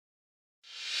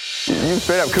You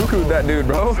straight up cuckooed that dude,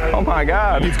 bro. Oh my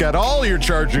God. You've got all your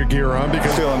Charger gear on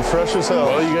because feeling fresh as hell.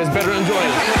 Well, you guys better enjoy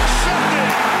it.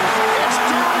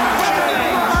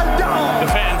 The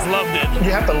fans loved it.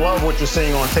 You have to love what you're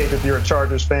seeing on tape if you're a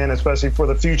Chargers fan, especially for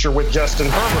the future with Justin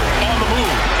Herbert. On the move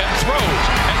and throws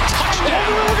and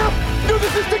touchdown. Do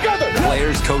this together.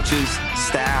 Players, coaches,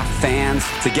 staff, fans,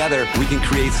 together we can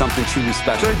create something truly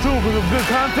special. Stay tuned for some good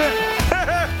content.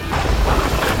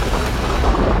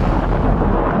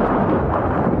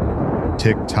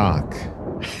 tick-tock,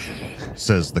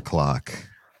 says the clock,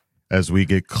 as we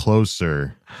get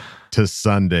closer to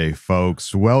Sunday,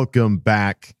 folks. Welcome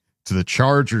back to the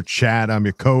Charger Chat. I'm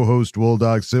your co-host,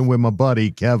 Wolldog, sitting with my buddy,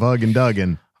 Kev Huggin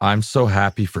Duggan. I'm so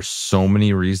happy for so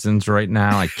many reasons right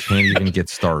now. I can't even get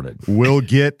started. We'll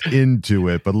get into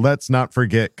it, but let's not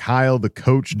forget Kyle, the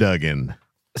coach Duggan.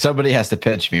 Somebody has to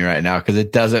pinch me right now because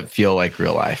it doesn't feel like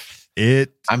real life.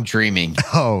 I'm dreaming.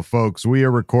 Oh, folks, we are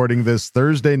recording this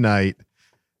Thursday night,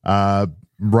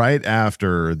 right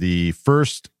after the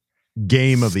first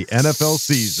game of the NFL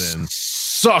season.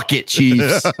 Suck it,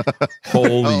 Chiefs.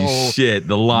 Holy shit.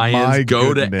 The Lions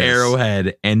go to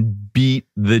Arrowhead and beat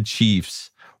the Chiefs.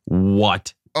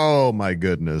 What? Oh, my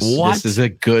goodness. What? This is a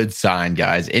good sign,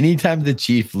 guys. Anytime the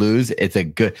Chiefs lose, it's a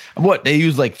good... What, they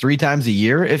use like 3 times a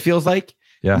year, it feels like?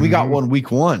 Yeah. And we got one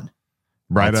week 1.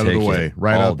 Right out of the way.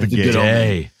 Right out the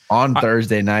gate. On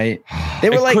Thursday night. They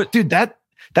were like, dude, that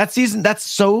season, that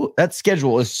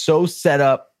schedule is so set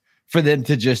up for them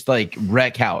to just like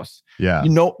wreck house. Yeah.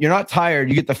 You know, you're not tired.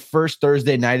 You get the first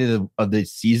Thursday night of the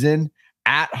season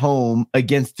at home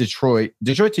against Detroit.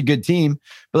 Detroit's a good team,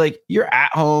 but like you're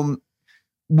at home.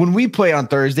 When we play on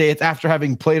Thursday, it's after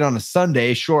having played on a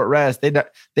Sunday, short rest.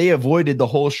 They avoided the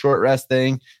whole short rest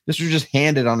thing. This was just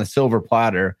handed on a silver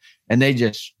platter, and they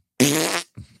just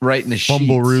right in the sheets.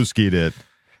 Fumble-rooskied it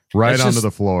right onto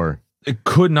the floor. It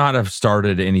could not have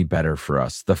started any better for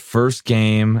us. The first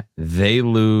game, they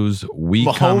lose. We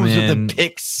Mahomes come in with the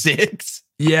pick 6.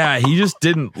 Yeah, he just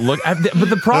didn't look. But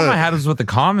the problem I had was with the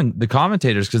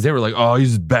commentators because they were like, "Oh,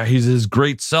 he's back. He's his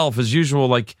great self as usual."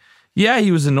 Like, yeah,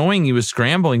 he was annoying. He was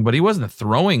scrambling, but he wasn't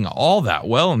throwing all that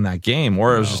well in that game.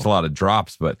 Or it was just a lot of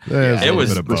drops. But it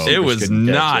was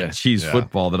not Chiefs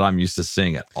football that I'm used to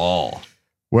seeing at all.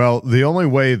 Well, the only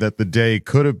way that the day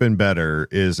could have been better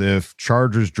is if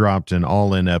Chargers dropped an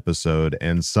all-in episode,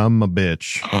 and some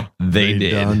bitch they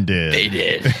did. They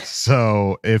did.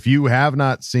 So if you have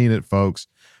not seen it, folks,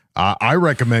 I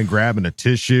recommend grabbing a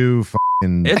tissue.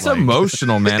 It's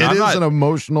emotional, man. It is an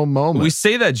emotional moment. We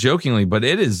say that jokingly, but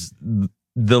it is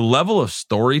the level of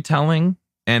storytelling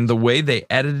and the way they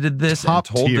edited this and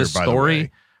told this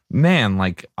story. Man,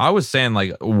 like I was saying,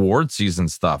 like award season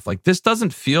stuff. Like this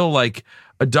doesn't feel like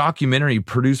a documentary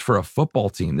produced for a football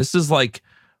team. This is like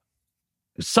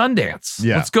Sundance.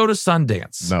 Yeah. Let's go to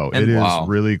Sundance. No, it is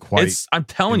really quite. I'm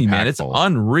telling you, man, it's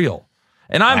unreal.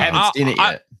 And I haven't seen it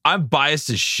yet. I'm biased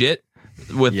as shit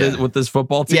with this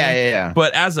football team. Yeah.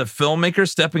 But as a filmmaker,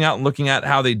 stepping out and looking at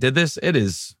how they did this, it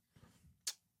is.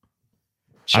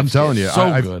 I'm telling you,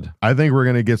 so good. I think we're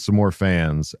gonna get some more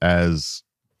fans as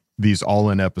these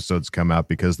all-in episodes come out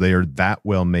because they are that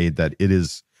well made that it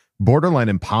is borderline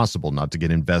impossible not to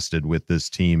get invested with this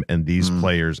team and these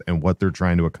players and what they're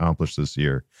trying to accomplish this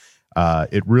year.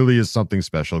 It really is something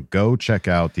special. Go check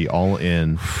out the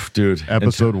all-in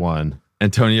episode 1.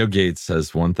 Antonio Gates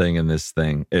says one thing in this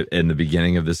thing in the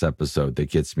beginning of this episode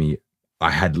that gets me. I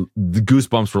had the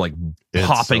goosebumps were like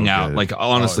popping out. Like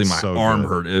honestly, my arm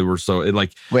hurt.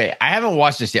 Wait, I haven't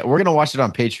watched this yet. We're gonna watch it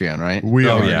on Patreon, right?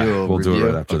 We'll do it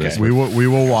right after this. We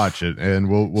will watch it and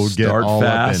we'll get all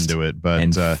up into it. But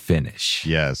and finish.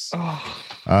 Yes. All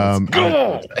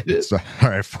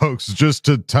right, folks. Just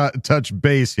to touch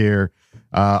base here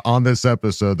on this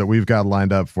episode that we've got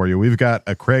lined up for you. We've got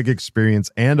a Craig experience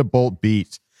and a Bolt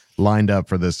beat lined up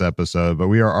for this episode, but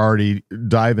we are already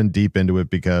diving deep into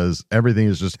it because everything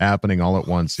is just happening all at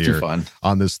once here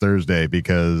on this Thursday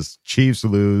because Chiefs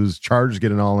lose, Chargers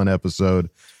get an all-in episode.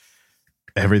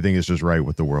 Everything is just right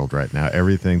with the world right now.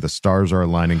 Everything, the stars are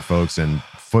aligning, folks, and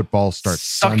football starts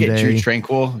Sunday. Suck it, Drew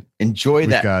Tranquil. Enjoy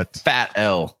that fat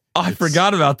L. Oh, I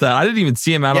forgot about that. I didn't even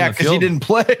see him out on the field. Yeah, because he didn't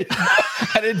play.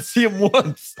 I didn't see him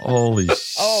once. Holy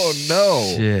oh,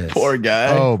 no. Shit. Poor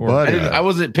guy. Oh, buddy. I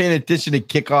wasn't paying attention to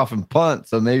kickoff and punt,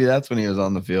 so maybe that's when he was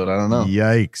on the field. I don't know.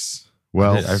 Yikes.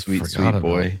 Well, sweet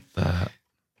boy.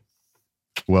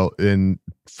 Well, in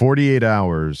 48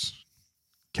 hours,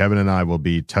 Kevin and I will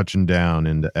be touching down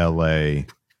into LA,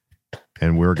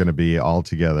 and we're going to be all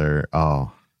together.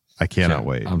 Oh, I cannot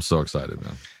wait. I'm so excited,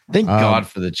 man. Thank God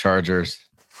for the Chargers.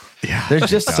 Yeah. They're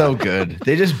just so good.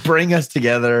 They just bring us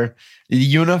together,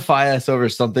 unify us over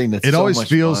something that's It so always much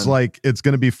feels fun. like it's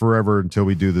going to be forever until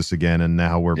we do this again. And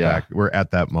now we're Yeah. back. We're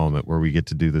at that moment where we get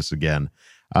to do this again.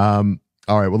 All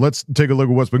right. Well, let's take a look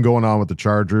at what's been going on with the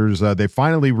Chargers. They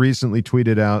finally recently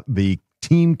tweeted out the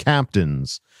team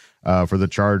captains for the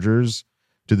Chargers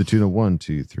to the tune of 1,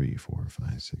 2, 3, 4,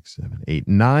 5, 6, 7, 8,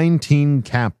 9 team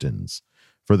captains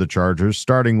for the Chargers,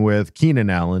 starting with Keenan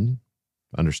Allen,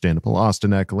 understandable,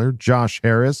 Austin Eckler, Josh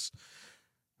Harris,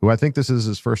 who I think this is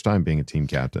his first time being a team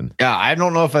captain. Yeah, I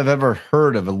don't know if I've ever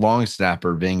heard of a long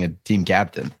snapper being a team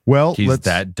captain. Well, He's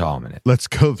that dominant. Let's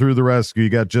go through the rest. You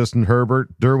got Justin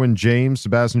Herbert, Derwin James,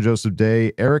 Sebastian Joseph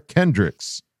Day, Eric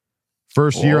Kendricks.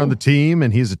 First year on the team,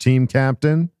 and he's a team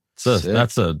captain. So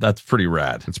that's pretty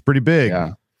rad. It's pretty big.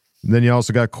 Yeah. And then you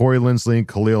also got Corey Linsley and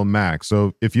Khalil Mack.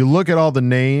 So if you look at all the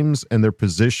names and their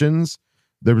positions,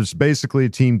 there was basically a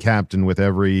team captain with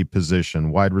every position: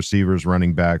 wide receivers,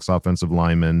 running backs, offensive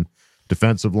linemen,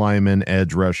 defensive linemen,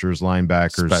 edge rushers,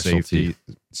 linebackers, safety,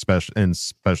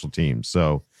 special teams.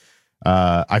 So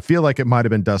I feel like it might have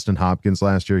been Dustin Hopkins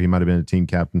last year. He might have been a team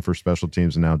captain for special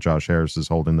teams, and now Josh Harris is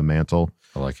holding the mantle.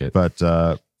 I like it. But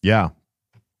yeah,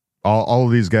 all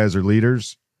of these guys are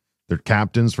leaders. They're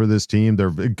captains for this team. They're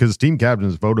because team captain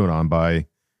is voted on by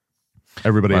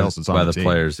everybody else that's on the team.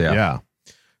 Players. Yeah.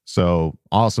 So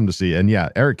awesome to see. And yeah,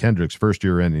 Eric Kendricks, first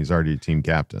year in, he's already a team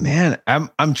captain. Man,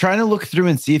 I'm trying to look through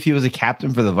and see if he was a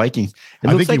captain for the Vikings. It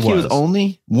I looks think like he was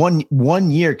only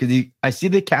one year because I see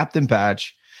the captain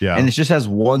patch, Yeah. and it just has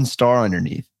one star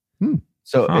underneath.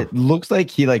 So it looks like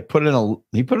he put in a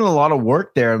lot of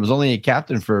work there and was only a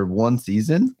captain for one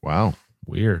season. Wow.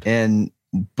 Weird. And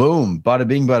boom, bada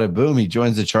bing, bada boom, he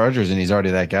joins the Chargers and he's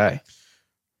already that guy.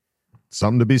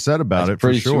 Something to be said about That's it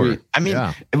for sure. sweet. I mean,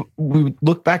 if we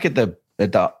look back at the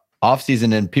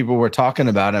offseason and people were talking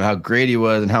about him, how great he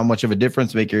was and how much of a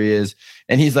difference maker he is.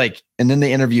 And he's like, and then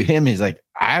they interview him. He's like,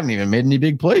 I haven't even made any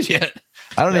big plays yet.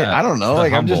 I don't know.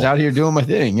 Like, I'm just out here doing my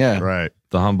thing. Yeah. Right.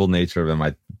 The humble nature of him,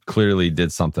 I clearly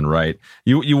did something right.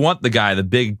 You want the guy, the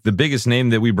biggest name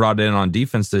that we brought in on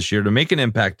defense this year to make an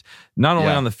impact, not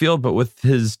only on the field, but with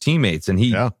his teammates. And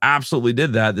he absolutely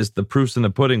did that. The proof's in the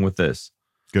pudding with this.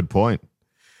 Good point.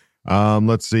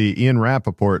 Let's see. Ian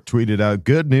Rappaport tweeted out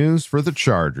good news for the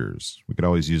Chargers. We could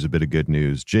always use a bit of good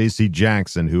news. J.C.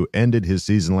 Jackson, who ended his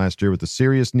season last year with a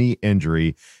serious knee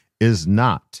injury, is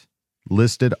not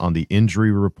listed on the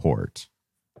injury report.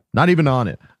 Not even on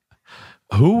it.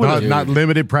 Who would not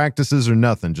limited practices or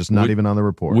nothing, just not even on the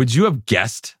report. Would you have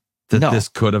guessed that this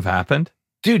could have happened?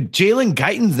 Dude, Jalen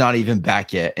Guyton's not even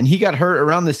back yet. And he got hurt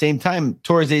around the same time,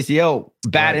 tore his ACL,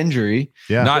 bad injury.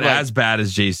 Yeah. Not as bad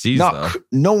as JC's, though.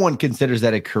 No one considers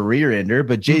that a career ender,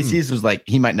 but JC's was like,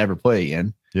 he might never play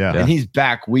again. Yeah. And he's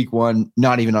back week 1,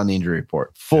 not even on the injury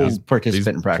report. Full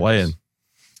participant in practice. Playing.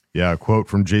 Yeah, a quote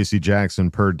from J.C. Jackson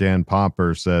per Dan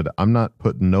Popper said, "I'm not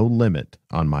putting no limit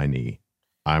on my knee.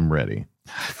 I'm ready."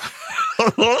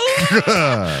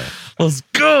 Let's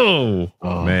go.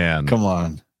 Oh, man. Come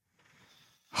on.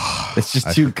 It's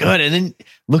just too good. And then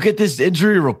look at this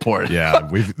injury report. Yeah.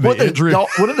 What are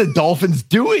the Dolphins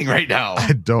doing right now?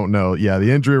 I don't know. Yeah,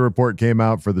 the injury report came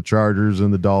out for the Chargers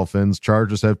and the Dolphins.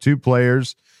 Chargers have 2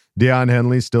 players. Deion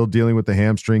Henley still dealing with the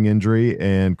hamstring injury,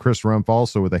 and Chris Rumph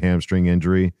also with a hamstring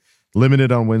injury.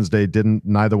 Limited on Wednesday.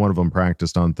 Neither one of them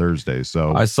practiced on Thursday.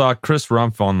 So I saw Chris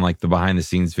Rumph on like the behind the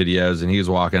scenes videos, and he was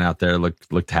walking out there,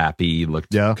 looked happy,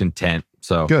 looked content.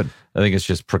 So good. I think it's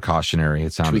just precautionary.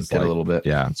 It sounded Tweaked it a little bit.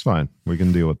 Yeah, it's fine. We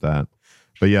can deal with that.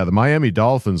 But yeah, the Miami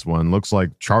Dolphins one looks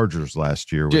like Chargers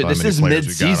last year. Dude, this is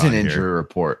mid-season injury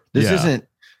report. This isn't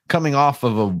coming off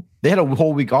of they had a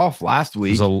whole week off last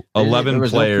week. There's 11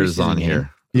 players on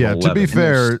here. Yeah, to be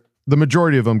fair, the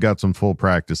majority of them got some full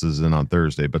practices in on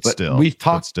Thursday, but still. We've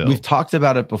talked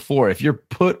about it before. If you're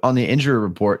put on the injury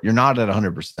report, you're not at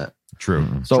 100%. True.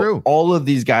 So all of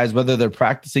these guys, whether they're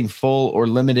practicing full or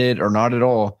limited or not at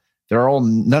all,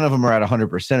 none of them are at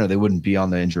 100% or they wouldn't be on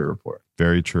the injury report.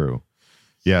 Very true.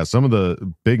 Yeah, some of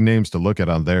the big names to look at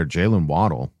on there, Jalen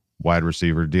Waddle, wide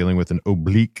receiver, dealing with an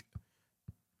oblique.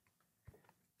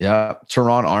 Yeah,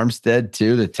 Teron Armstead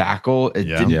too, the tackle. It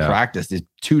didn't practice. It's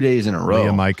 2 days in a row.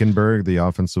 Liam Eichenberg, the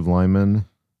offensive lineman.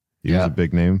 He was a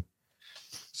big name.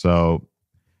 So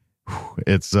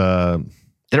it's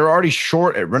they're already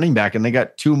short at running back, and they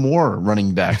got 2 more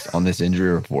running backs on this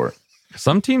injury report.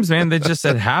 Some teams, man, it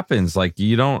happens. Like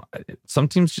some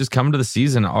teams just come to the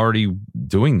season already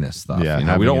doing this stuff.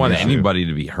 Yeah, we don't want anybody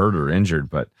to be hurt or injured,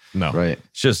 but right.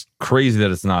 It's just crazy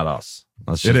that it's not us.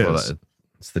 That's just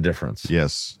it's the difference.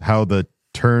 Yes. How the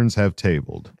turns have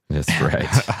tabled. That's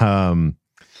right.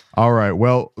 All right.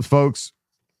 Well, folks,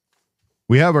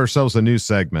 we have ourselves a new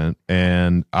segment,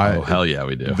 and Oh, hell yeah,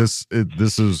 we do. This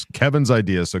is Kevin's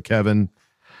idea. So Kevin,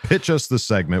 pitch us the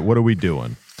segment. What are we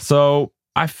doing? So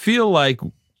I feel like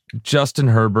Justin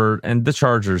Herbert and the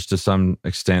Chargers, to some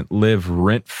extent, live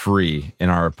rent-free in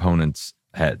our opponents'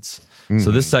 heads. So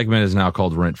this segment is now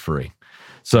called Rent-Free.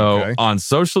 So on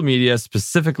social media,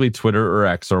 specifically Twitter or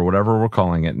X or whatever we're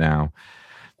calling it now,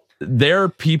 there are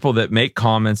people that make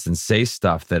comments and say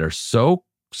stuff that are so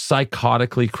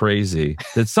psychotically crazy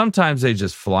that sometimes they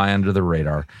just fly under the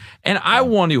radar. And I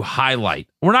want to highlight.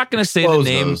 We're not going to say the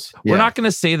name. We're not going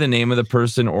to say the name of the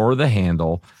person or the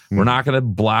handle. We're not going to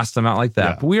blast them out like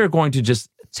that. But we are going to just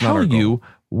tell you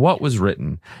what was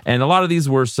written. And a lot of these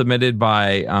were submitted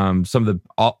by some of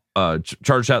the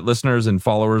Charge Chat listeners and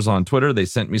followers on Twitter. They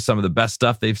sent me some of the best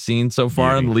stuff they've seen so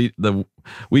far in the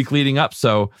week leading up.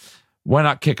 So why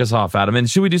not kick us off, Adam? And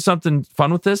should we do something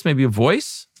fun with this? Maybe a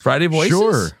voice? Friday voices?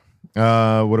 Sure.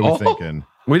 What are we thinking?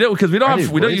 We don't, because we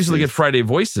don't usually get Friday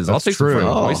voices. I'll take some Friday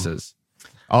voices.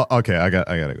 Okay, I got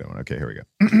a good one. Okay, here we go.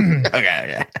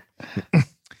 Okay.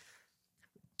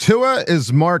 Tua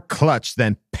is more clutch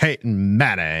than Peyton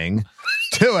Manning.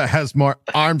 Tua has more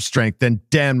arm strength than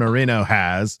Dan Marino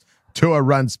has. Tua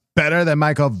runs better than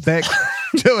Michael Vick.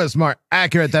 Tua is more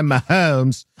accurate than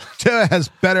Mahomes. Tua has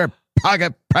better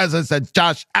pocket presence than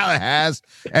Josh Allen has.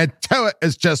 And Tua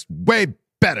is just way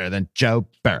better than Joe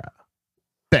Burrow.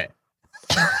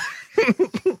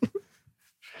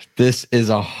 This is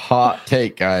a hot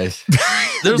take, guys.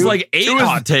 There's like 8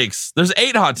 hot takes. There's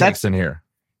 8 hot takes in here.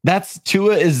 That's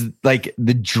Tua is like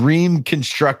the dream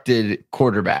constructed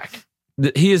quarterback.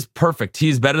 He is perfect.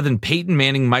 He's better than Peyton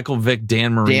Manning, Michael Vick,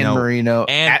 Dan Marino,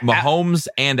 and Mahomes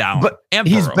and Allen. But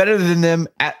he's better than them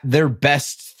at their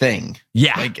best thing.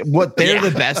 Yeah. Like what they're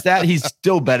the best at, he's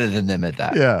still better than them at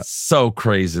that. Yeah. So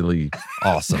crazily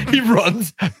awesome. He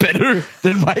runs better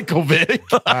than Michael Vick.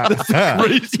 That's the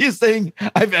craziest thing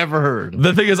I've ever heard.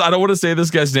 The thing is, I don't want to say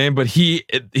this guy's name, but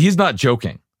he's not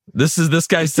joking. This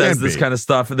guy says this kind of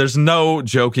stuff. There's no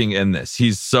joking in this.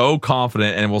 He's so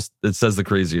confident, and it says the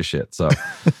craziest shit. So,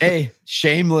 hey,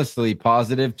 shamelessly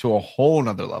positive to a whole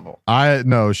nother level.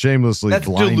 Shamelessly That's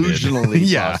blinded.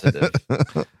 delusionally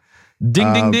positive.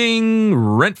 Ding, ding, ding,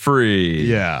 rent free.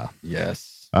 Yeah.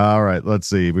 Yes. All right. Let's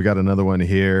see. We got another one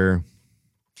here.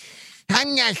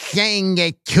 I'm not saying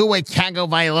that Tua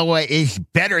Tagovailoa is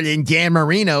better than Dan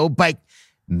Marino, but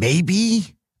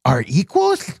maybe are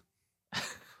equals.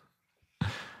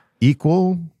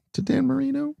 Equal to Dan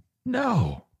Marino?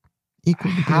 No.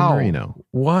 Equal to Dan Marino.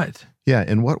 What? Yeah.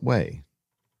 In what way?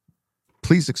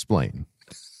 Please explain.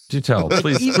 Do tell.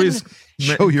 Please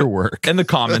show your work in the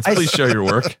comments. Please show your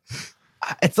work.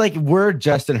 It's like we're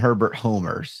Justin Herbert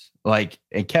homers, like,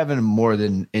 and Kevin more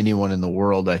than anyone in the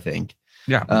world, I think.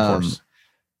 Yeah, of course.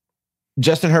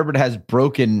 Justin Herbert has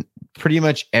broken pretty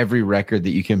much every record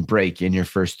that you can break in your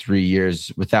first 3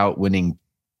 years without winning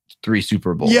 3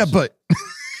 Super Bowls. Yeah, but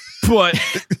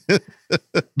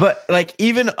like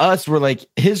even us, we're like,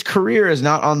 his career is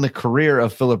not on the career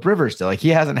of Phillip Rivers still. Like he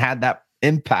hasn't had that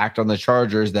impact on the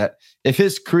Chargers that if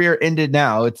his career ended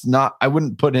now, it's not, I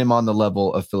wouldn't put him on the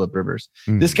level of Phillip Rivers.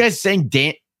 This guy's saying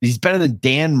he's better than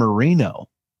Dan Marino.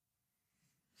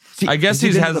 I guess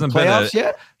he hasn't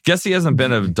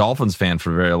been a Dolphins fan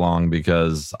for very long,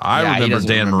 because I remember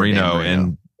Dan Marino,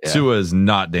 and Tua is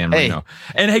not Dan Marino.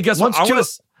 And hey, guess what?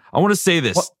 I want to say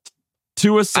this.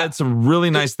 Tua said some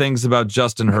really nice things about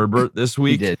Justin Herbert this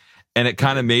week, and it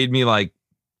kind of made me like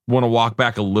want to walk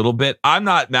back a little bit. I'm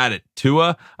not mad at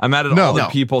Tua. I'm mad at all the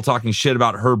people talking shit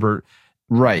about Herbert.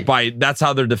 Right. That's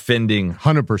how they're defending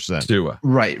 100% Tua.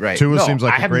 Right. Tua seems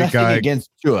like a great guy against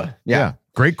Tua. Yeah.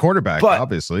 Great quarterback, but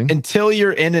obviously. Until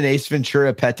you're in an Ace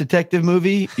Ventura Pet Detective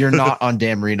movie, you're not on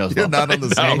Dan Marino's level. You're not on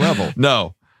the same level.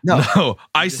 No.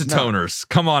 Isotoners.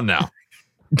 Come on now.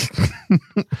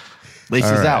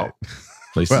 Laces out.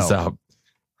 Laces out.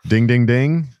 Ding, ding,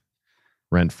 ding.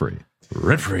 Rent free.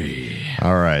 Rent free.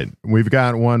 All right. We've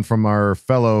got one from our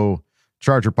fellow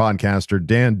Charger podcaster,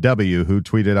 Dan W., who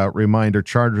tweeted out, reminder,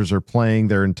 Chargers are playing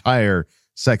their entire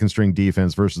second string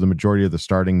defense versus the majority of the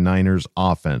starting Niners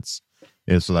offense.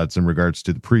 And so that's in regards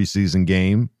to the preseason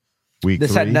game. Week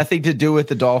 3. Had nothing to do with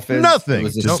the Dolphins. Nothing it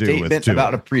was to a do statement with Tua.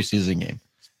 about a preseason game.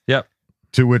 Yep.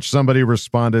 To which somebody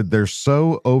responded, they're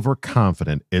so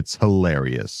overconfident, it's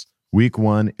hilarious. Week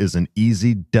 1 is an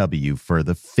easy W for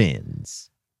the Fins.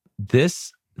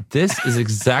 This is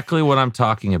exactly what I'm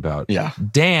talking about. Yeah.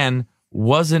 Dan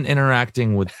wasn't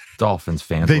interacting with Dolphins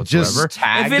fans They whatsoever. just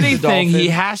tagged if anything, the he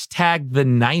hashtagged the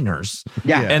Niners.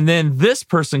 Yeah. And then this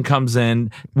person comes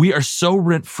in. We are so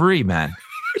rent free, man.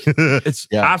 It's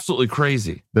Yeah. absolutely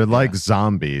crazy. They're like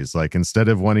zombies. Like instead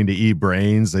of wanting to eat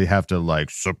brains, they have to like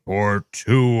support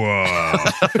Tua,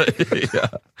 Yeah.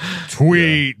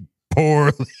 tweet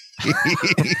poorly.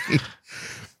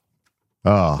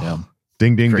 Oh, Yeah.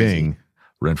 ding, ding, Crazy. ding.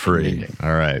 Rent free.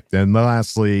 All right. And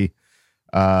lastly,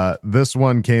 this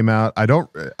one came out.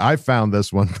 I found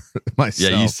this one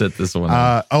myself. Yeah, you set this one.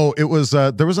 It was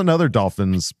there was another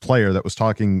Dolphins player that was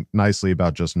talking nicely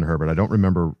about Justin Herbert. I don't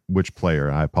remember which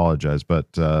player. I apologize, but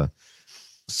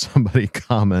somebody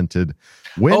commented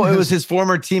when it was his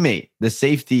former teammate, the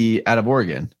safety out of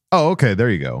Oregon. Oh, okay, there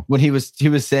you go. When he was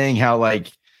saying how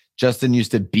like Justin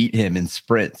used to beat him in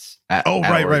sprints. At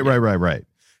Oregon. Right.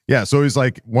 Yeah, so he's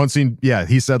like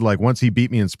he said like once he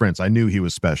beat me in sprints, I knew he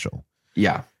was special.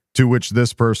 Yeah. To which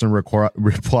this person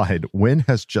replied, "When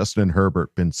has Justin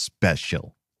Herbert been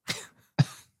special?"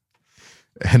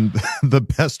 And the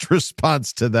best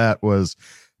response to that was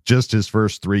just his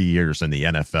first 3 years in the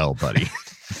NFL, buddy.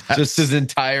 Just his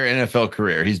entire NFL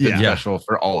career. He's been special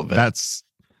for all of it. That's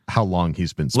how long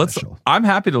he's been special. I'm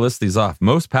happy to list these off.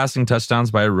 Most passing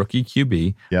touchdowns by a rookie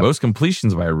QB, Yep. most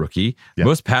completions by a rookie, Yep.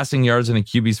 most passing yards in a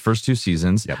QB's first 2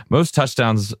 seasons, Yep. most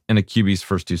touchdowns in a QB's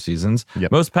first 2 seasons,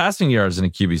 Yep. most passing yards in a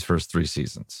QB's first 3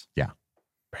 seasons. Yeah.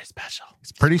 Very special.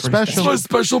 It's pretty special. My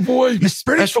special boy. It's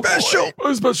pretty special.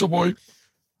 My special boy.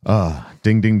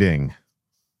 Ding, ding, ding.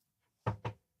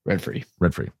 Rent free.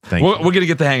 Rent free. Thank We're you. going to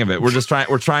get the hang of it. We're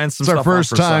trying some It's our stuff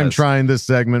first on for time size. trying this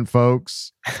segment,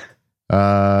 folks.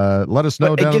 Let us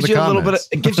know But down in the comments.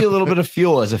 it gives you a little bit of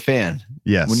fuel as a fan.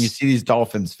 Yes. When you see these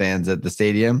Dolphins fans at the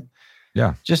stadium.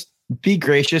 Yeah. Just be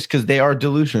gracious because they are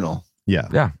delusional. Yeah.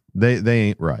 Yeah. They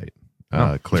ain't right.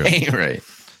 No. Clearly. Ain't right.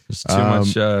 There's too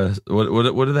much.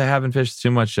 What do they have in fish?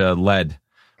 Too much lead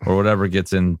or whatever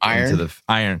gets into Iron? the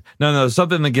iron. No,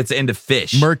 something that gets into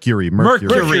fish. Mercury.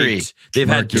 Mercury. They've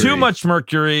had Mercury. too much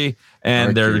mercury,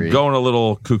 and Mercury. they're going a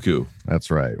little cuckoo. That's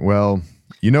right. Well,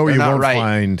 you know where They're you not won't right.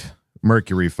 find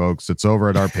Mercury, folks. It's over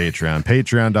at our Patreon,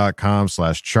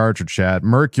 patreon.com/ChargerChat,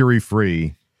 Mercury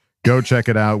free. Go check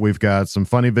it out. We've got some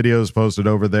funny videos posted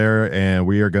over there, and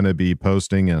we are going to be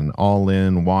posting an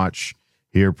all-in watch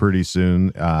here pretty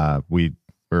soon. We're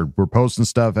posting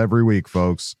stuff every week,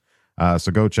 folks.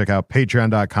 So go check out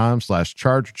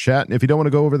patreon.com/ChargerChat. And if you don't want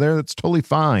to go over there, that's totally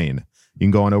fine. You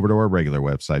can go on over to our regular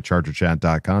website,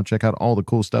 chargerchat.com. Check out all the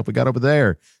cool stuff we got over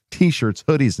there. T-shirts,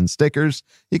 hoodies, and stickers.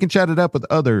 You can chat it up with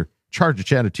other Charger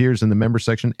Chatteteers in the member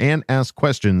section and ask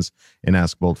questions in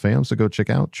Ask Bold Fam. So go check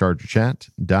out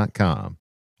chargerchat.com.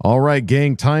 All right,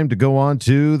 gang, time to go on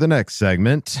to the next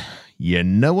segment. You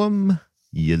know 'em,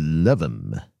 you love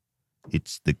 'em.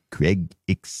 It's the Craig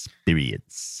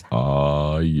Experience.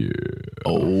 Oh yeah.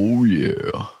 Oh,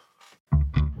 yeah.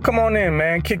 Come on in,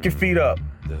 man. Kick your feet up.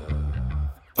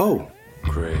 Oh,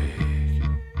 Craig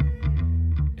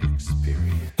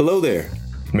Experience. hello there.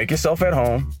 Make yourself at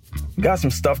home. Got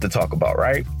some stuff to talk about,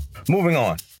 right? Moving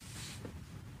on.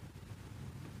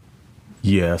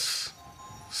 Yes,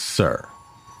 sir.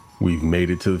 We've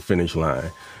made it to the finish line.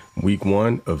 Week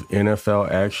 1 of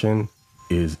NFL action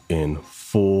is in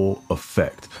full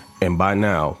effect. And by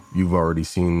now, you've already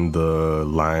seen the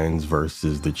Lions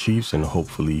versus the Chiefs, and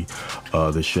hopefully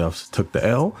the Chefs took the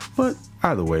L. But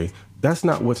either way, that's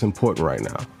not what's important right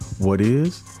now. What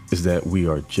is that we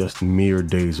are just mere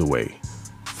days away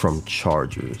from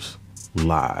Chargers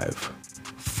live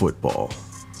football.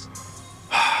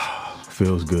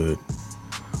 Feels good.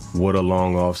 What a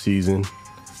long off season.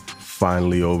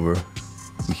 Finally over.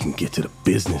 We can get to the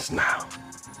business now.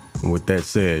 And with that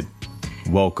said,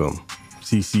 welcome,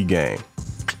 CC Gang.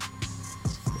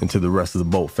 And to the rest of the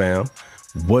Bolt fam,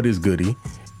 what is goody?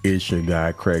 It's your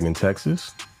guy Craig in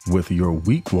Texas with your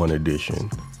week 1 edition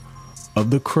of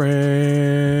the Craig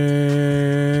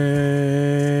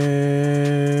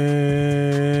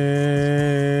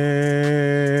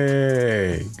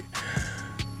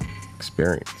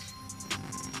Experience.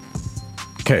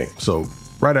 Okay, so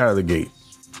right out of the gate,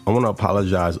 I want to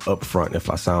apologize up front if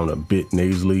I sound a bit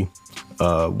nasally.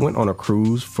 Went on a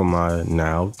cruise for my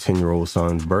now 10-year-old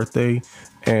son's birthday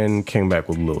and came back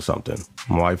with a little something.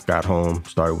 My wife got home,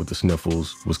 started with the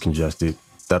sniffles, was congested.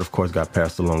 That, of course, got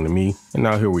passed along to me, and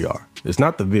now here we are. It's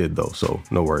not the vid, though, so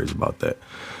no worries about that.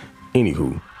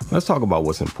 Anywho, let's talk about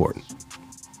what's important.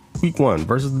 Week 1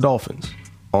 versus the Dolphins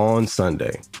on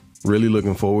Sunday. Really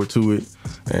looking forward to it,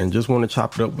 and just want to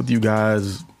chop it up with you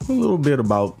guys a little bit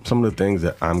about some of the things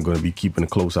that I'm going to be keeping a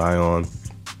close eye on.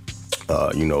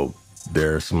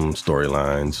 there are some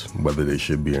storylines, whether they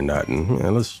should be or not.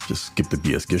 And let's just skip the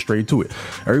BS, get straight to it.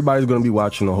 Everybody's going to be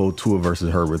watching the whole Tua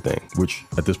versus Herbert thing, which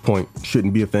at this point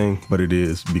shouldn't be a thing, but it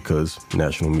is because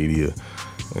national media.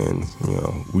 And,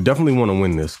 we definitely want to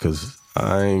win this because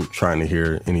I ain't trying to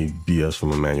hear any BS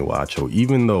from Emmanuel Acho,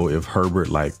 even though if Herbert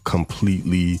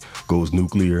completely goes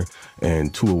nuclear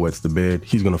and Tua wets the bed,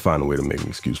 he's going to find a way to make an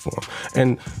excuse for him.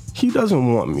 And he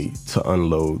doesn't want me to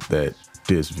unload that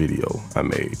diss video I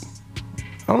made.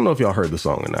 I don't know if y'all heard the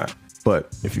song or not,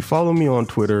 but if you follow me on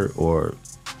Twitter or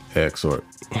X or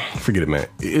forget it, man,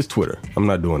 it's Twitter. I'm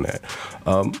not doing that.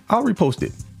 I'll repost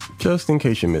it just in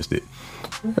case you missed it.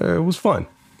 It was fun.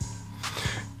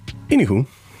 Anywho,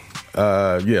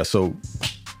 so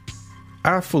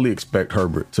I fully expect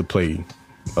Herbert to play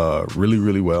really,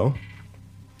 really well.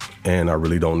 And I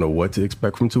really don't know what to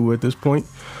expect from Tua at this point.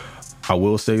 I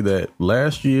will say that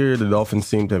last year, the Dolphins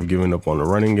seemed to have given up on the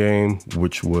running game,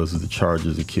 which was the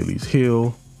Chargers' Achilles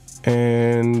heel,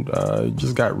 and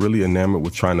just got really enamored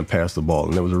with trying to pass the ball.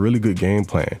 And there was a really good game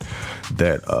plan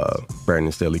that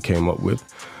Brandon Staley came up with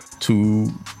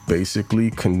to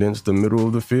basically condense the middle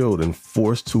of the field and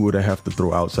force Tua to have to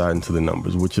throw outside into the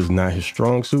numbers, which is not his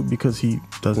strong suit because he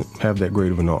doesn't have that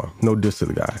great of an arm. No diss to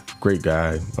the guy. Great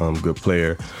guy, good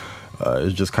player.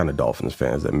 It's just kind of Dolphins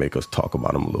fans that make us talk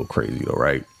about him a little crazy though,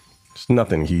 right? It's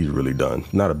nothing he's really done.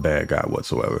 Not a bad guy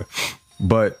whatsoever.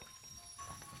 But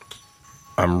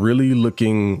I'm really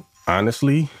looking,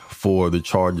 honestly, for the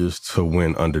Chargers to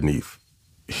win underneath.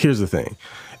 Here's the thing.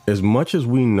 As much as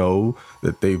we know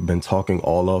that they've been talking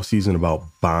all offseason about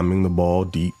bombing the ball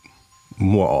deep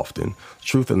more often, the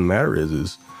truth of the matter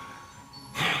is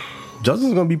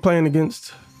Justin's going to be playing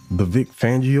against the Vic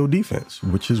Fangio defense,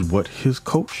 which is what his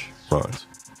coach runs.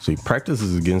 So he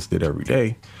practices against it every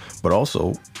day, but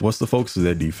also what's the focus of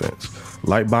that defense?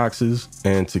 Light boxes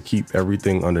and to keep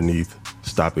everything underneath,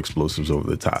 stop explosives over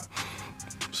the top.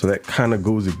 So that kind of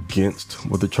goes against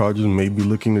what the Chargers may be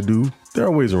looking to do. There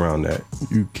are ways around that.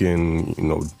 You can,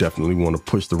 definitely want to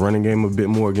push the running game a bit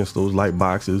more against those light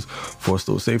boxes, force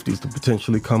those safeties to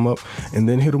potentially come up, and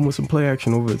then hit them with some play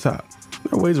action over the top.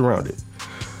 There are ways around it.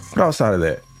 But outside of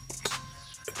that,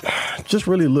 just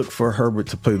really look for Herbert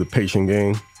to play the patient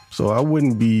game. So I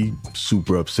wouldn't be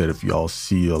super upset if y'all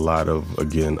see a lot of,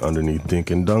 again, underneath dink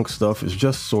and dunk stuff. It's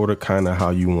just sort of kind of how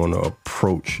you want to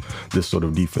approach this sort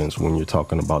of defense when you're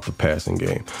talking about the passing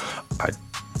game. I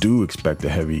do expect a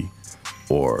heavy,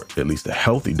 or at least a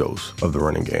healthy dose of the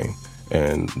running game.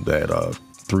 And that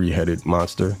three-headed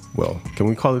monster, well, can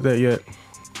we call it that yet?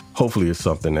 Hopefully it's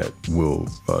something that will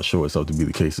show itself to be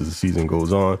the case as the season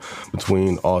goes on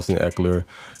between Austin Eckler,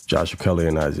 Joshua Kelly,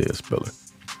 and Isaiah Spiller.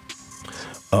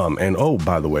 And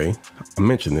by the way, I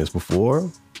mentioned this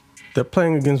before, they're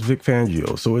playing against Vic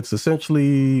Fangio. So it's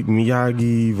essentially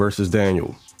Miyagi versus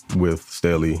Daniel with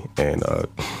Staley and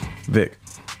Vic.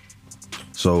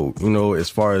 So, as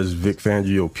far as Vic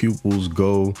Fangio pupils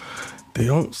go, they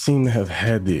don't seem to have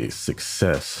had the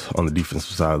success on the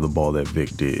defensive side of the ball that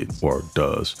Vic did or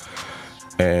does.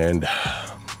 And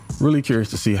really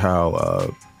curious to see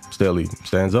how Staley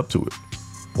stands up to it,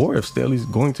 or if Staley's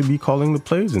going to be calling the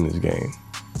plays in this game.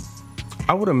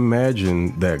 I would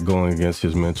imagine that going against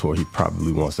his mentor, he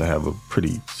probably wants to have a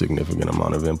pretty significant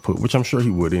amount of input, which I'm sure he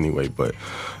would anyway, but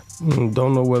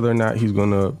don't know whether or not he's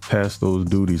going to pass those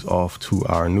duties off to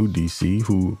our new DC,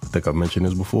 who I think I've mentioned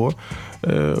this before,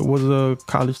 was a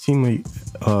college teammate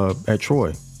at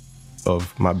Troy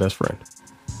of my best friend.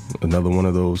 Another one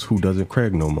of those who doesn't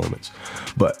Craig no moments.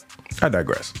 But I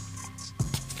digress.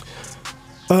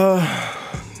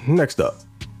 Next up,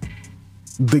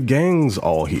 the gang's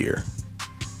all here.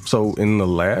 So in the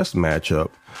last matchup,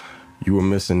 you were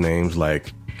missing names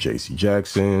like J.C.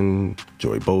 Jackson,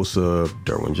 Joey Bosa,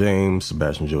 Derwin James,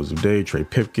 Sebastian Joseph-Day, Trey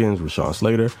Pipkins, Rashawn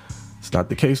Slater. It's not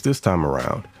the case this time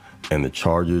around. And the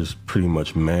Chargers pretty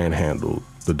much manhandled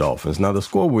the Dolphins. Now, the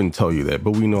score wouldn't tell you that,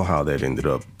 but we know how that ended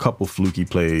up. Couple fluky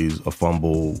plays, a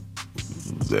fumble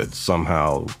that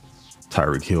somehow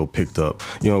Tyreek Hill picked up.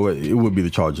 It would be the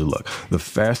Chargers' luck. The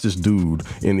fastest dude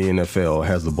in the NFL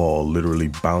has the ball literally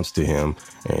bounce to him,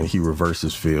 and he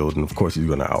reverses field, and of course he's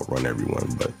going to outrun everyone,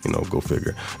 but, go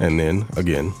figure. And then,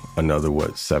 again, another,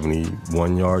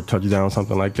 71-yard touchdown,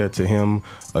 something like that to him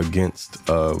against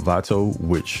Vato,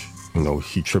 which,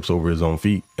 he trips over his own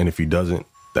feet, and if he doesn't,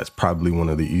 that's probably one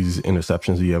of the easiest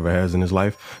interceptions he ever has in his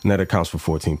life, and that accounts for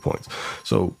 14 points.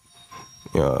 So,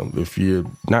 if you're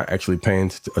not actually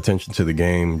paying attention to the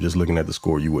game, just looking at the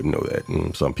score, you wouldn't know that.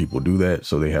 And some people do that,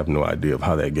 so they have no idea of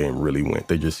how that game really went.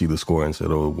 They just see the score and said,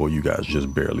 oh, well, you guys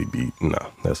just barely beat. No,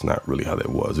 that's not really how that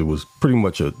was. It was pretty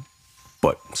much a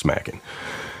butt smacking.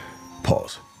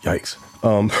 Pause. Yikes.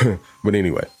 But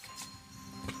anyway,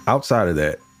 outside of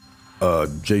that,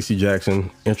 J.C.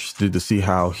 Jackson, interested to see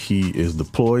how he is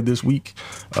deployed this week.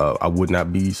 I would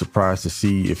not be surprised to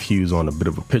see if he was on a bit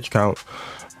of a pitch count.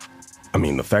 I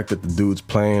mean, the fact that the dude's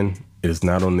playing is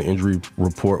not on the injury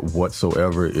report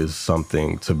whatsoever is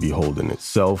something to behold in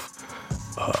itself.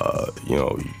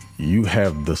 You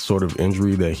have the sort of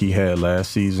injury that he had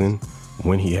last season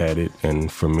when he had it,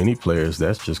 and for many players,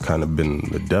 that's just kind of been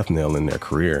the death knell in their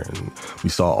career. And we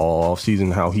saw all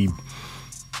offseason how he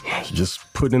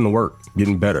just put in the work,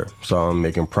 getting better. Saw him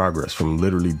making progress from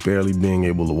literally barely being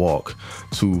able to walk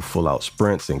to full out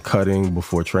sprints and cutting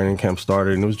before training camp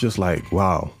started. And it was just like,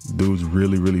 wow, dude's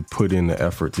really, really put in the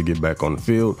effort to get back on the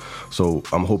field. So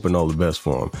I'm hoping all the best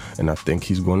for him. And I think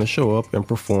he's going to show up and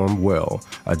perform well.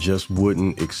 I just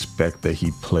wouldn't expect that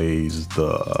he plays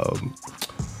the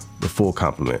full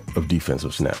complement of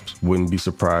defensive snaps. Wouldn't be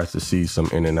surprised to see some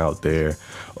in and out there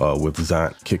with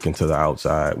Zant kicking to the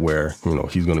outside where,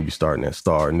 he's going to be starting at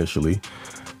star initially.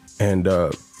 And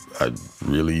I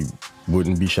really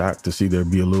wouldn't be shocked to see there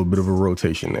be a little bit of a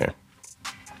rotation there.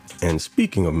 And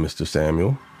speaking of Mr.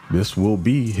 Samuel, this will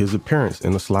be his appearance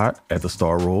in the slot at the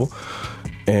star role.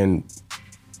 And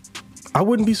I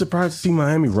wouldn't be surprised to see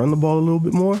Miami run the ball a little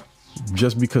bit more.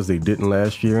 Just because they didn't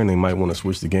last year and they might want to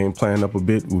switch the game plan up a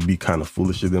bit, it would be kind of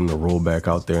foolish of them to roll back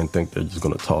out there and think they're just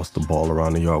going to toss the ball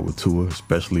around the yard with Tua,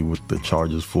 especially with the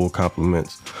Chargers' full complement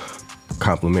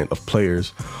of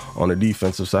players on the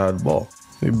defensive side of the ball.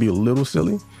 It'd be a little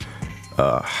silly.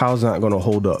 How's that going to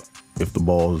hold up if the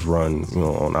ball is run,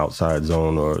 on outside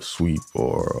zone or a sweep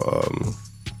or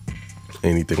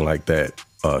anything like that,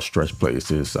 stretch plays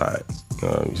to his side?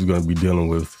 He's going to be dealing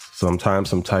with sometimes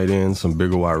some tight ends, some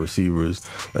bigger wide receivers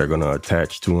that are going to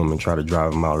attach to him and try to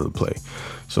drive him out of the play.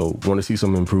 So want to see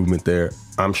some improvement there.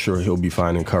 I'm sure he'll be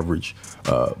fine in coverage,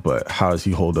 but how does he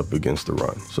hold up against the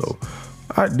run? So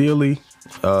ideally,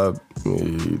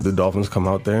 the Dolphins come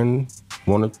out there and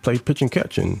want to play pitch and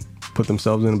catch and put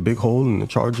themselves in a big hole, and the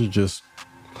Chargers just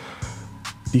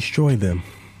destroy them.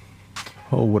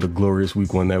 Oh, what a glorious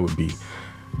week one that would be.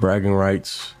 Bragging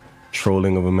rights,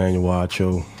 trolling of Emmanuel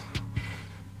Acho.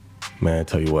 Man, I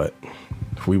tell you what,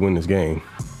 if we win this game,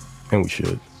 and we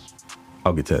should,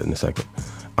 I'll get to that in a second,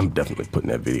 I'm definitely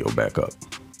putting that video back up.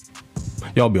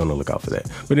 Y'all be on the lookout for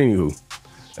that. But anywho,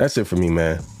 that's it for me,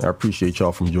 man. I appreciate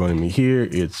y'all from joining me here.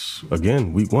 It's,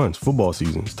 again, week one. It's football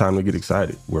season. It's time to get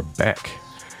excited. We're back.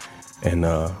 And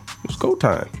it's go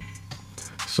time.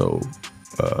 So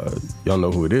y'all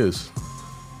know who it is.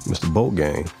 Mr. Bolt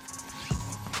Gang.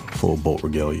 Full Bolt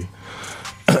regalia.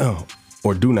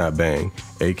 Or Do Not Bang,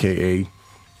 a.k.a.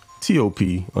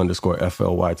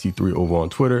 TOP_FLYT3 over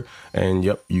on Twitter. And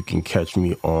yep, you can catch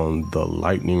me on the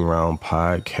Lightning Round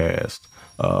podcast.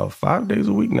 5 days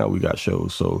a week now we got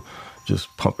shows, so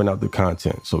just pumping out the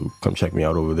content. So come check me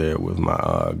out over there with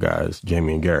my guys,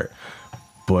 Jamie and Garrett.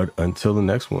 But until the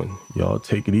next one, y'all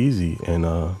take it easy and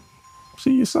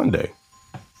see you Sunday.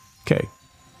 Okay.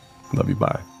 Love you,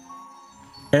 bye.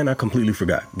 And I completely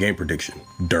forgot. Game prediction.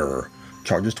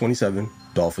 Chargers 27,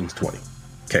 Dolphins 20.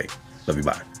 Okay, love you,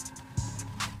 bye.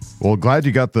 Well, glad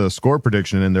you got the score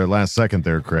prediction in there last second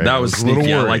there, Craig. That was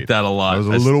sneaky. I like that a lot. I was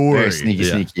a little worried.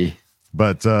 Sneaky.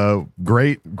 But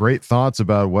great thoughts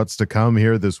about what's to come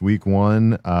here this week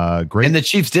one. Great. And the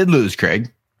Chiefs did lose,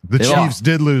 Craig. The Chiefs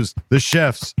did lose. The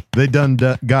Chefs, they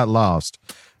got lost.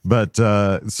 But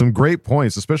some great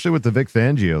points, especially with the Vic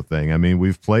Fangio thing. I mean,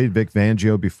 we've played Vic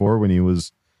Fangio before when he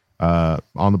was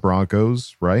on the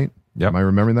Broncos, right? Yep. Am I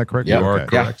remembering that correctly? You are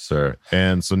correct, sir.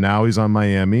 And so now he's on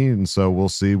Miami, and so we'll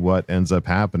see what ends up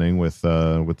happening with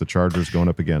the Chargers going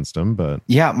up against him. But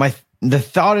yeah, the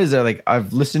thought is that, like,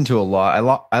 I've listened to a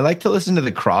lot. I like to listen to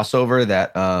the crossover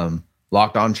that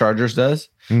Locked On Chargers does.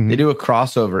 Mm-hmm. They do a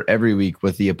crossover every week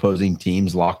with the opposing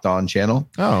team's Locked On channel.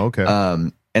 Oh, okay.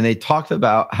 And they talked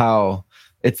about how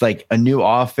it's like a new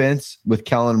offense with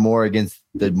Kellen Moore against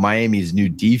the Miami's new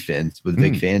defense with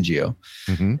Vic Fangio.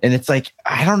 Mm-hmm. And it's like,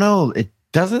 I don't know. It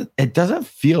doesn't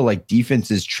feel like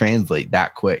defenses translate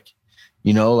that quick.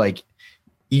 Like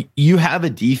you have a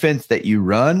defense that you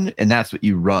run and that's what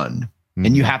you run. Mm-hmm.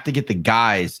 And you have to get the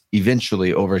guys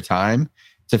eventually over time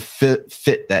to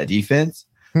fit that defense.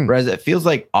 Whereas it feels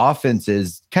like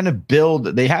offenses kind of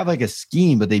they have like a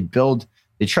scheme, but they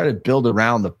try to build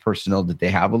around the personnel that they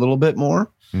have a little bit more.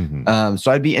 Mm-hmm.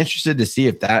 So I'd be interested to see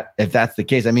if that's the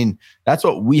case. I mean, that's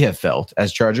what we have felt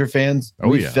as Charger fans.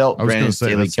 We felt Brandon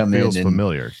Staley come in and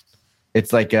familiar.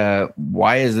 It's like,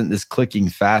 why isn't this clicking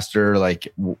faster? Like,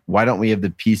 why don't we have the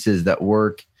pieces that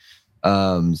work?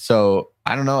 So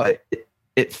I don't know.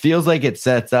 It feels like it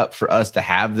sets up for us to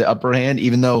have the upper hand,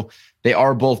 even though They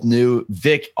are both new.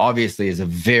 Vic obviously is a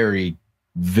very,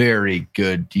 very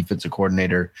good defensive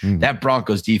coordinator. That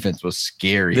Broncos defense was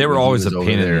scary. They were when he always a was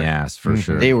pain over in there. the ass for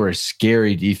sure. They were a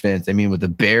scary defense. I mean, with the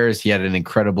Bears, he had an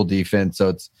incredible defense.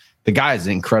 So the guy is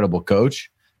an incredible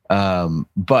coach.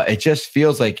 But it just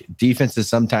feels like defenses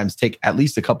sometimes take at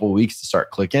least a couple of weeks to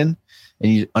start clicking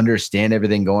and you understand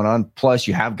everything going on. Plus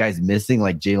you have guys missing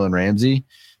like Jalen Ramsey.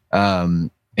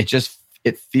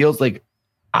 It feels like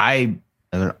I'm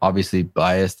obviously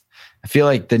biased. I feel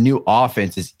like the new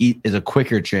offense is a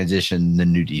quicker transition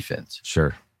than new defense.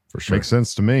 Sure. For sure. Makes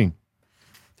sense to me.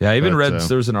 Yeah, I even read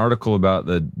there was an article about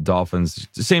the Dolphins,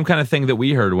 the same kind of thing that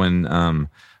we heard when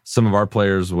some of our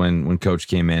players, when coach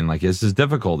came in, like, this is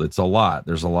difficult. It's a lot.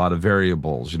 There's a lot of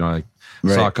variables. You know, I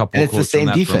saw a couple. And it's the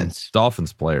same defense.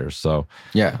 Dolphins players. So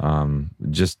yeah,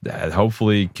 just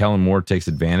hopefully Kellen Moore takes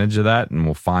advantage of that and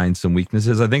we'll find some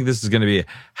weaknesses. I think this is going to be a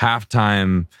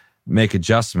halftime make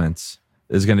adjustments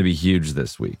is going to be huge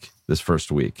this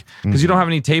first week, because you don't have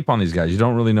any tape on these guys. You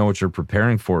don't really know what you're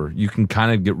preparing for. You can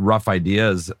kind of get rough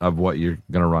ideas of what you're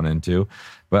going to run into,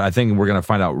 but I think we're going to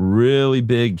find out really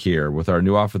big here with our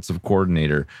new offensive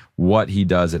coordinator, what he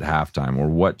does at halftime or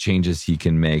what changes he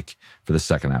can make for the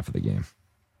second half of the game.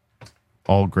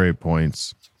 All great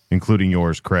points, including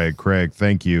yours, Craig. Craig,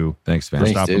 thank you. Thanks, man. For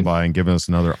stopping by and giving us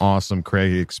another awesome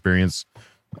Craig experience.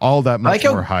 All that much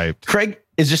more hyped. Craig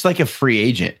is just like a free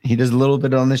agent. He does a little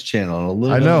bit on this channel, and a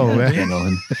little bit on that channel,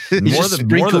 and he's just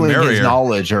sprinkling his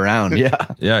knowledge around. Yeah,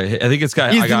 yeah. I think it's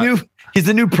got. He's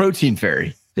the new protein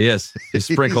fairy. He is. He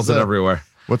sprinkles it everywhere.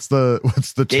 What's the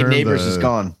Gabe term? Neighbors is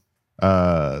gone.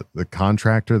 The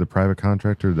contractor, the private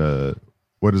contractor.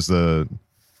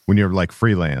 When you're like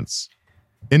freelance?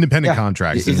 Independent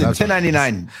contractor. He's a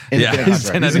 1099. He's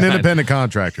an independent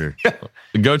contractor.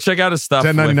 Go check out his stuff.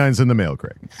 1099's in the mail,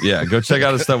 Craig. Yeah, go check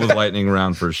out his stuff with Lightning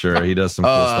Round for sure. He does some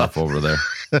cool stuff over there.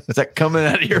 Is that coming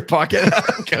out of your pocket?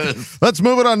 Let's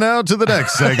move it on now to the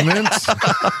next segment.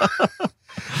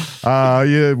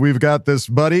 We've got this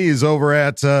buddy. He's over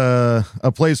at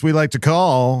a place we like to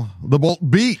call the Bolt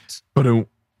Beat.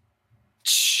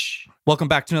 Welcome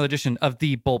back to another edition of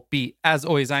The Bolt Beat. As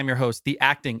always, I'm your host, the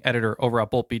acting editor over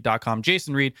at boltbeat.com,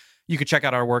 Jason Reed. You can check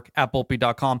out our work at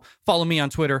boltbeat.com. Follow me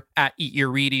on Twitter at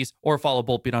EatYourReedies, or follow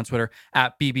Boltbeat on Twitter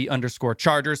at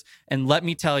BB_Chargers. And let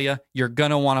me tell you, you're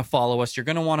going to want to follow us. You're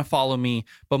going to want to follow me,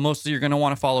 but mostly you're going to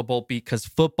want to follow Bolt Beat because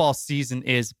football season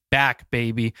is back,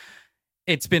 baby.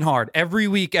 It's been hard. Every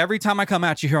week, every time I come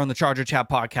at you here on the Charger Chat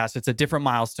podcast, it's a different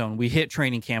milestone. We hit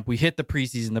training camp. We hit the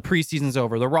preseason. The preseason's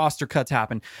over. The roster cuts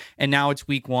happen. And now it's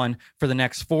week one for the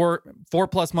next four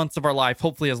plus months of our life,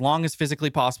 hopefully as long as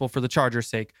physically possible for the Chargers'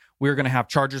 sake. We're going to have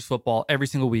Chargers football every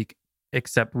single week,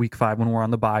 except week 5 when we're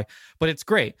on the bye. But it's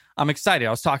great. I'm excited.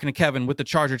 I was talking to Kevin with the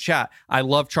Charger Chat. I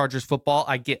love Chargers football.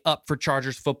 I get up for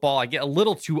Chargers football. I get a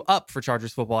little too up for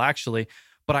Chargers football, actually.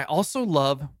 But I also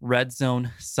love Red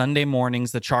Zone Sunday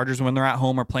mornings. The Chargers, when they're at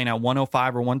home, are playing at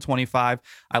 105 or 125.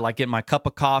 I like getting my cup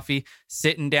of coffee,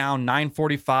 sitting down,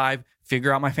 9:45,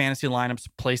 figure out my fantasy lineups,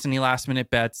 place any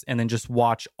last-minute bets, and then just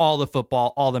watch all the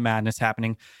football, all the madness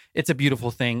happening. It's a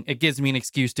beautiful thing. It gives me an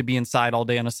excuse to be inside all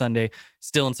day on a Sunday.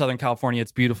 Still in Southern California,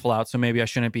 it's beautiful out, so maybe I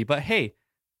shouldn't be. But hey,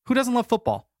 who doesn't love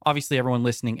football? Obviously, everyone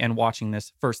listening and watching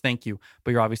this, first, thank you.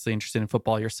 But you're obviously interested in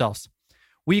football yourselves.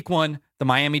 Week 1, the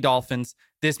Miami Dolphins.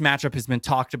 This matchup has been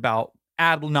talked about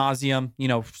ad nauseum,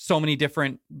 so many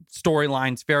different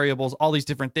storylines, variables, all these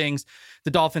different things. The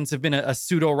Dolphins have been a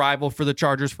pseudo rival for the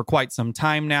Chargers for quite some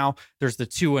time now. There's the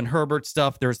Tua and Herbert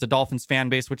stuff. There's the Dolphins fan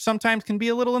base, which sometimes can be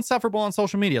a little insufferable on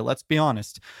social media. Let's be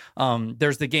honest.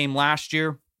 There's the game last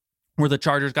year where the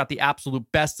Chargers got the absolute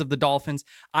best of the Dolphins.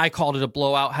 I called it a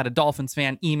blowout, had a Dolphins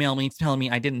fan email me telling me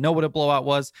I didn't know what a blowout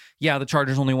was. Yeah, the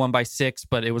Chargers only won by 6,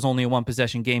 but it was only a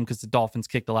 1-possession game because the Dolphins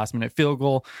kicked the last-minute field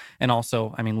goal. And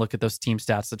also, look at those team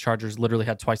stats. The Chargers literally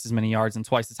had twice as many yards and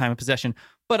twice the time of possession.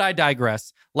 But I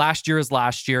digress. Last year is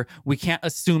last year. We can't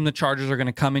assume the Chargers are going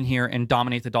to come in here and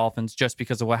dominate the Dolphins just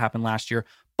because of what happened last year.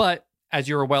 But as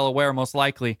you're well aware, most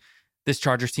likely, this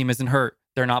Chargers team isn't hurt.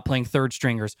 They're not playing third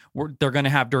stringers. They're going to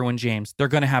have Derwin James. They're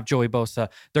going to have Joey Bosa.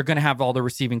 They're going to have all the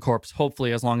receiving corps,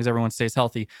 hopefully, as long as everyone stays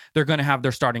healthy. They're going to have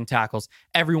their starting tackles.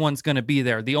 Everyone's going to be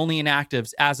there. The only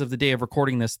inactives as of the day of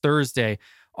recording this Thursday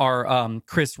are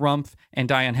Chris Rumpf and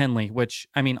Diane Henley, which,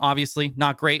 obviously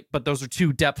not great, but those are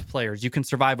 2 depth players. You can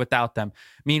survive without them.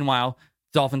 Meanwhile,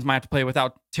 Dolphins might have to play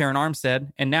without Terron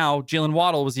Armstead. And now Jalen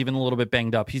Waddle was even a little bit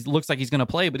banged up. He looks like he's going to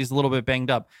play, but he's a little bit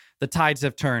banged up. The tides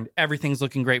have turned. Everything's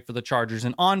looking great for the Chargers.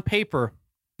 And on paper,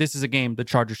 this is a game the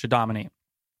Chargers should dominate.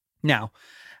 Now,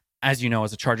 as you know,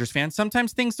 as a Chargers fan,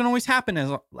 sometimes things don't always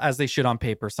happen as they should on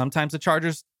paper. Sometimes the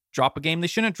Chargers drop a game they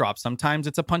shouldn't drop. Sometimes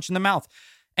it's a punch in the mouth.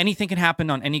 Anything can happen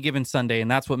on any given Sunday, and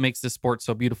that's what makes this sport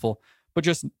so beautiful. But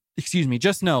just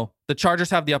know the Chargers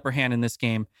have the upper hand in this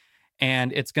game,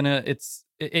 and it's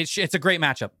a great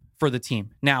matchup for the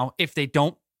team. Now, if they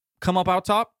don't come up out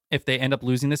top, if they end up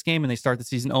losing this game and they start the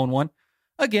season 0-1,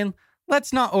 again,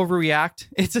 let's not overreact.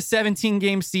 It's a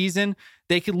 17-game season.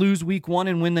 They could lose week 1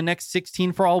 and win the next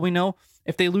 16 for all we know.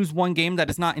 If they lose one game,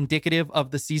 that is not indicative of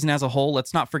the season as a whole.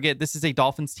 Let's not forget, this is a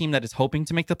Dolphins team that is hoping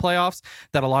to make the playoffs,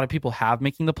 that a lot of people have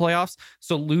making the playoffs.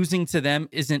 So losing to them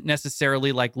isn't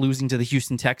necessarily like losing to the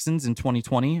Houston Texans in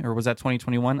 2020, or was that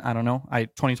 2021? I don't know.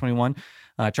 2021.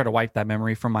 I try to wipe that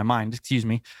memory from my mind. Excuse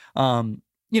me.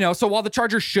 So while the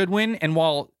Chargers should win, and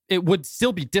while it would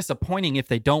still be disappointing if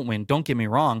they don't win, don't get me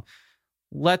wrong,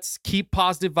 let's keep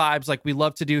positive vibes like we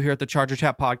love to do here at the Charger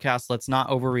Chat podcast. Let's not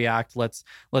overreact.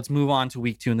 Let's move on to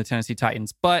week 2 in the Tennessee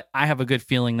Titans. But I have a good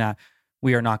feeling that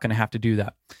we are not going to have to do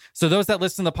that. So those that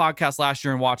listened to the podcast last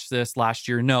year and watched this last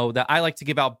year know that I like to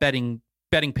give out betting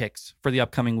picks for the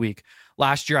upcoming week.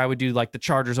 Last year, I would do like the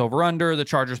Chargers over under, the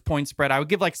Chargers point spread. I would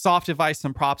give like soft advice,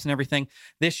 some props and everything.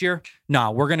 This year,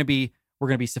 no, we're going to be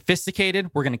sophisticated.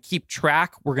 We're going to keep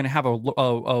track. We're going to have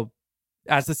a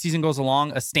as the season goes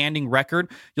along, a standing record.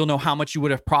 You'll know how much you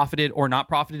would have profited or not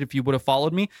profited if you would have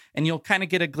followed me. And you'll kind of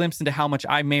get a glimpse into how much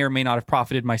I may or may not have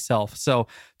profited myself. So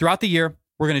throughout the year,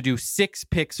 we're going to do 6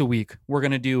 picks a week. We're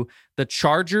going to do the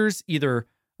Chargers, either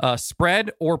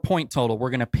spread or point total. We're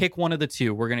going to pick one of the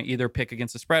two. We're going to either pick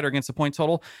against the spread or against the point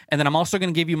total. And then I'm also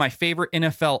going to give you my favorite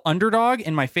NFL underdog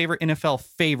and my favorite NFL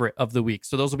favorite of the week.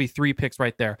 So those will be 3 picks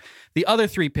right there. The other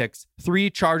 3 picks,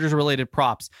 3 Chargers related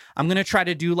props. I'm going to try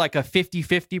to do like a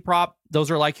 50-50 prop.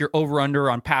 Those are like your over-under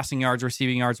on passing yards,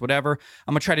 receiving yards, whatever.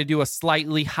 I'm going to try to do a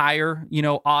slightly higher,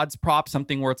 odds prop,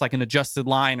 something where it's like an adjusted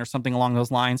line or something along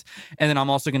those lines. And then I'm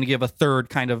also going to give a third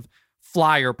kind of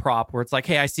flyer prop where it's like,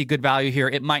 hey, I see good value here.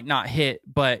 It might not hit,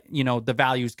 but the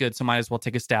value is good, so might as well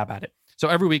take a stab at it. So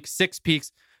every week, 6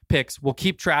 picks. We'll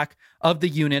keep track of the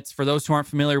units. For those who aren't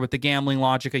familiar with the gambling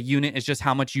logic, a unit is just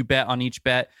how much you bet on each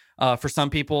bet. For some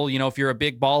people, if you're a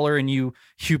big baller and you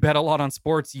bet a lot on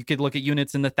sports, you could look at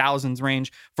units in the thousands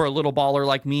range. For a little baller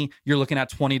like me, you're looking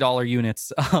at $20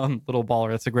 units. Little baller,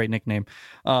 that's a great nickname.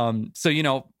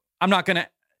 So I'm not gonna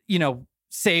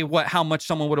say how much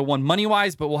someone would have won money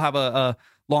wise, but we'll have a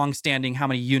long-standing how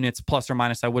many units plus or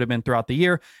minus I would have been throughout the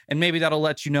year. And maybe that'll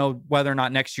let you know whether or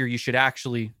not next year you should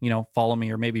actually, follow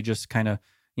me, or maybe just kind of,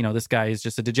 this guy is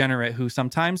just a degenerate who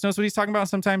sometimes knows what he's talking about,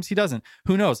 sometimes he doesn't.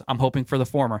 Who knows? I'm hoping for the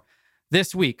former.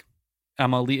 This week,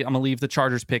 I'm gonna leave the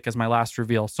Chargers pick as my last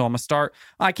reveal. So I'm gonna start.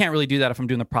 I can't really do that if I'm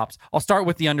doing the props. I'll start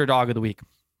with the underdog of the week.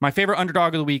 My favorite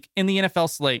underdog of the week in the NFL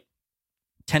slate,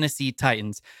 Tennessee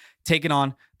Titans, taking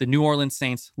on the New Orleans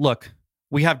Saints. Look,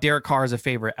 we have Derek Carr as a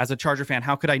favorite. As a Charger fan,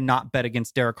 how could I not bet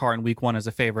against Derek Carr in week 1 as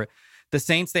a favorite? The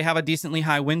Saints, they have a decently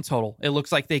high win total. It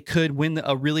looks like they could win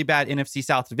a really bad NFC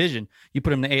South division. You put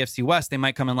them in the AFC West, they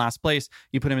might come in last place.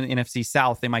 You put them in the NFC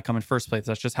South, they might come in first place.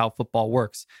 That's just how football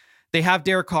works. They have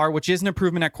Derek Carr, which is an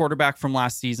improvement at quarterback from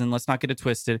last season. Let's not get it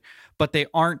twisted. But they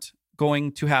aren't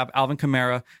going to have Alvin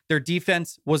Kamara. Their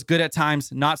defense was good at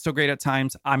times, not so great at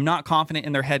times. I'm not confident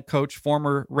in their head coach,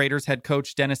 former Raiders head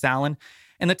coach, Dennis Allen.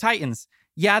 And the Titans,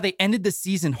 yeah, they ended the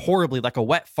season horribly, like a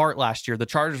wet fart last year. The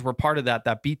Chargers were part of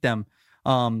that beat them.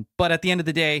 But at the end of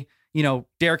the day,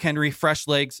 Derrick Henry, fresh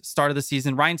legs, start of the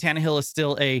season. Ryan Tannehill is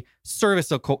still a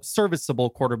serviceable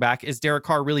quarterback. Is Derek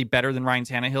Carr really better than Ryan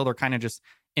Tannehill? They're kind of just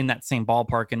in that same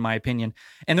ballpark, in my opinion.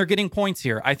 And they're getting points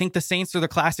here. I think the Saints are the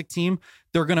classic team.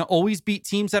 They're going to always beat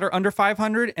teams that are under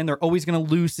 500, and they're always going to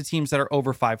lose to teams that are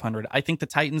over 500. I think the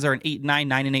Titans are an 8-9,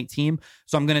 9-8 team,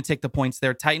 so I'm going to take the points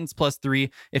there. Titans +3.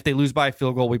 If they lose by a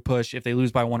field goal, we push. If they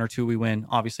lose by 1 or 2, we win.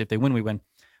 Obviously, if they win, we win.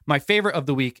 My favorite of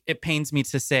the week, it pains me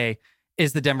to say,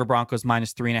 is the Denver Broncos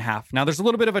 -3.5. Now, there's a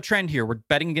little bit of a trend here. We're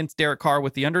betting against Derek Carr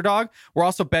with the underdog. We're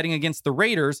also betting against the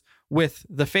Raiders with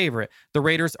the favorite. The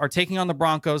Raiders are taking on the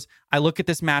Broncos. I look at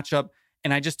this matchup,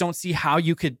 and I just don't see how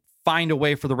you could find a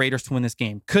way for the Raiders to win this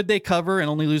game. Could they cover and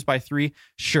only lose by 3?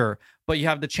 Sure. But you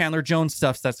have the Chandler Jones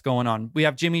stuff that's going on. We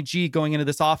have Jimmy G going into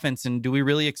this offense, and do we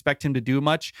really expect him to do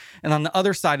much? And on the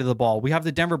other side of the ball, we have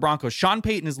the Denver Broncos. Sean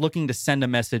Payton is looking to send a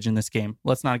message in this game.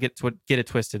 Let's not get it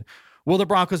twisted. Will the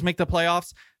Broncos make the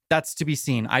playoffs? That's to be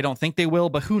seen. I don't think they will,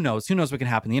 but who knows? Who knows what can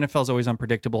happen? The NFL is always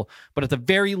unpredictable. But at the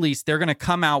very least, they're going to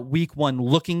come out week 1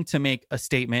 looking to make a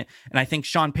statement. And I think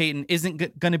Sean Payton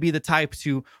isn't going to be the type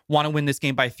to want to win this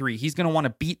game by 3. He's going to want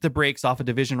to beat the brakes off a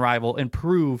division rival and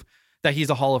prove that he's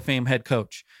a Hall of Fame head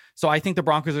coach. So I think the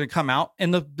Broncos are going to come out.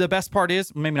 And the best part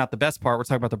is, maybe not the best part, we're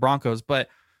talking about the Broncos, but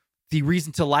the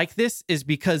reason to like this is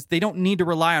because they don't need to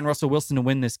rely on Russell Wilson to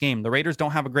win this game. The Raiders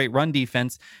don't have a great run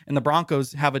defense, and the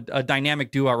Broncos have a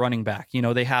dynamic duo at running back. You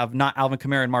know, they have not Alvin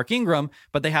Kamara and Mark Ingram,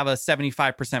 but they have a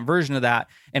 75% version of that.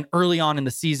 And early on in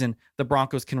the season, the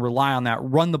Broncos can rely on that,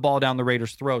 run the ball down the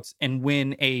Raiders' throats, and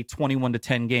win a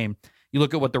 21-10 game. You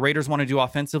look at what the Raiders want to do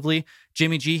offensively.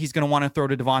 Jimmy G, he's going to want to throw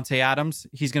to Devontae Adams.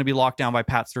 He's going to be locked down by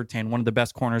Pat Surtain, one of the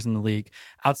best corners in the league.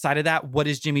 Outside of that, what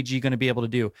is Jimmy G going to be able to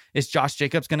do? Is Josh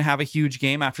Jacobs going to have a huge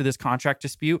game after this contract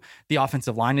dispute? The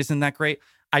offensive line isn't that great.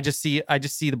 I just see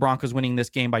the Broncos winning this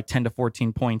game by 10 to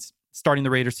 14 points, starting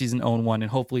the Raiders season 0-1,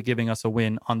 and hopefully giving us a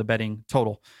win on the betting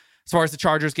total. As far as the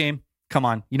Chargers game, come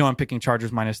on, you know I'm picking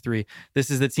Chargers -3. This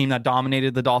is the team that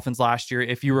dominated the Dolphins last year.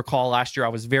 If you recall, last year I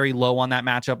was very low on that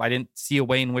matchup. I didn't see a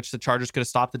way in which the Chargers could have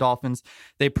stopped the Dolphins.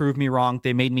 They proved me wrong.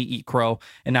 They made me eat crow,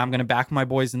 and now I'm going to back my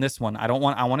boys in this one. I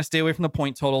want to stay away from the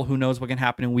point total. Who knows what can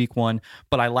happen in week 1,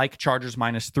 but I like Chargers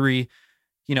 -3.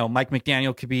 You know, Mike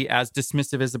McDaniel could be as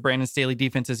dismissive as the Brandon Staley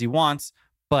defense as he wants,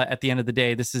 but at the end of the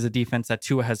day, this is a defense that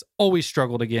Tua has always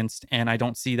struggled against, and I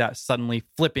don't see that suddenly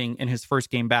flipping in his first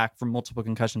game back from multiple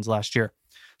concussions last year.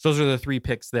 So those are the 3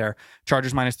 picks there.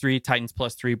 Chargers -3, Titans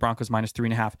 +3, Broncos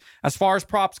 -3.5. As far as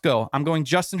props go, I'm going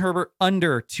Justin Herbert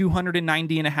under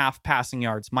 290.5 passing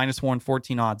yards,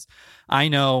 -114 odds. I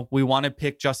know we want to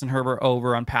pick Justin Herbert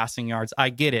over on passing yards. I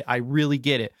get it. I really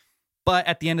get it. But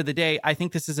at the end of the day, I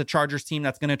think this is a Chargers team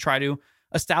that's going to try to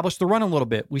establish the run a little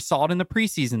bit. We saw it in the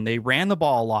preseason. They ran the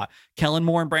ball a lot. Kellen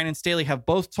Moore and Brandon Staley have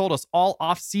both told us all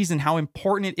offseason how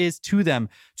important it is to them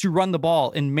to run the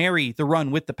ball and marry the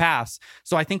run with the pass.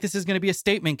 So I think this is going to be a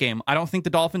statement game. I don't think the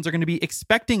Dolphins are going to be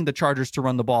expecting the Chargers to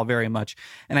run the ball very much.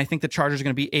 And I think the Chargers are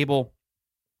going to be able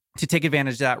to take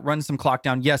advantage of that, run some clock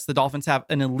down. Yes, the Dolphins have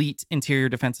an elite interior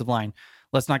defensive line.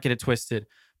 Let's not get it twisted.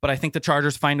 But I think the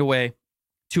Chargers find a way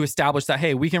to establish that,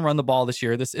 hey, we can run the ball this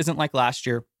year. This isn't like last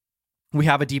year. We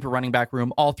have a deeper running back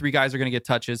room. All 3 guys are going to get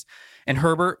touches. And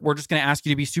Herbert, we're just going to ask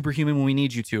you to be superhuman when we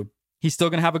need you to. He's still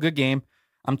going to have a good game.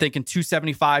 I'm thinking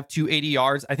 275, 280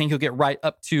 yards. I think he'll get right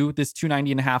up to this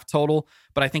 290.5 total,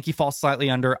 but I think he falls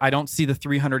slightly under. I don't see the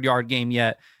 300-yard game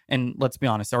yet. And let's be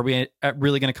honest, are we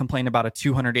really going to complain about a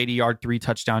 280-yard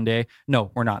 3-touchdown day?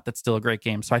 No, we're not. That's still a great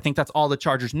game. So I think that's all the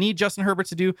Chargers need Justin Herbert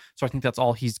to do. So I think that's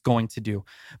all he's going to do.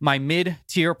 My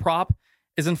mid-tier prop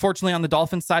is unfortunately on the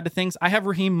Dolphins side of things. I have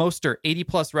Raheem Mostert,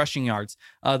 80+ rushing yards.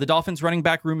 The Dolphins running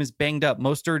back room is banged up.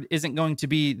 Mostert isn't going to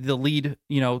be the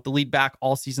lead back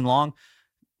all season long.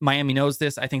 Miami knows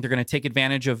this. I think they're going to take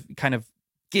advantage of kind of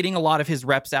getting a lot of his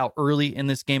reps out early in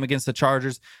this game against the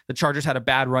Chargers. The Chargers had a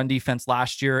bad run defense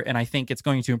last year, and I think it's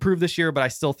going to improve this year, but I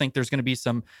still think there's going to be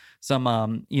some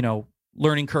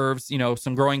learning curves,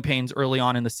 some growing pains early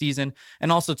on in the season.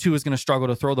 And also Tua is going to struggle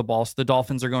to throw the ball. So the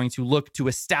Dolphins are going to look to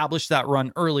establish that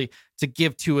run early to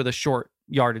give Tua the short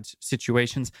yardage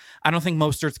situations. I don't think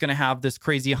Mostert's going to have this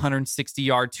crazy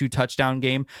 160-yard 2-touchdown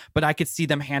game, but I could see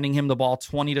them handing him the ball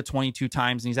 20 to 22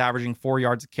 times, and he's averaging 4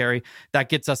 yards a carry. That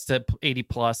gets us to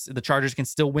 80+. The Chargers can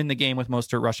still win the game with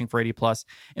Mostert rushing for 80+,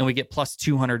 and we get plus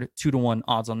 200, 2-1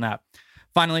 odds on that.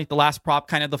 Finally, the last prop,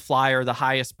 kind of the flyer, the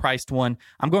highest priced one.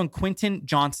 I'm going Quentin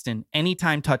Johnston,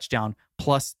 anytime touchdown,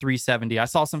 plus 370. I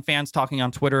saw some fans talking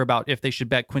on Twitter about if they should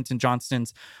bet Quentin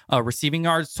Johnston's receiving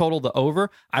yards total, the over.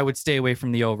 I would stay away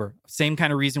from the over. Same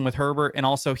kind of reason with Herbert. And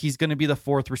also, he's going to be the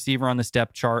 4th receiver on this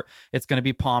depth chart. It's going to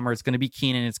be Palmer. It's going to be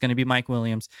Keenan. It's going to be Mike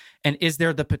Williams. And is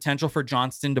there the potential for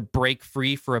Johnston to break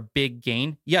free for a big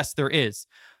gain? Yes, there is.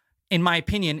 In my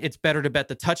opinion, it's better to bet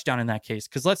the touchdown in that case.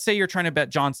 Because let's say you're trying to bet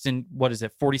Johnston,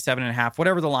 47.5,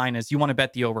 whatever the line is, you want to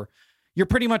bet the over. You're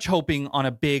pretty much hoping on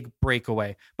a big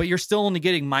breakaway, but you're still only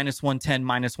getting -110,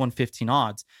 -115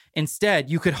 odds. Instead,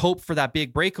 you could hope for that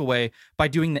big breakaway by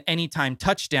doing the anytime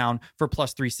touchdown for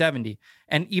plus 370.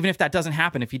 And even if that doesn't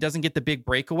happen, if he doesn't get the big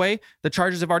breakaway, the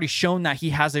Chargers have already shown that he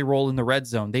has a role in the red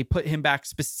zone. They put him back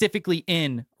specifically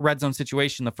in red zone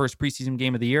situation, the first preseason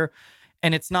game of the year.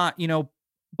 And it's not,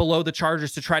 below the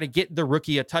Chargers to try to get the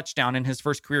rookie a touchdown in his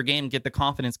first career game, get the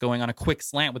confidence going on a quick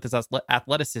slant with his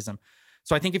athleticism.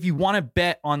 So I think if you want to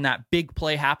bet on that big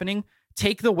play happening,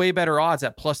 take the way better odds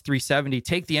at plus 370,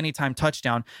 take the anytime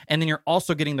touchdown, and then you're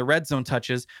also getting the red zone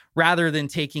touches rather than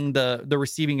taking the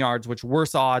receiving yards, which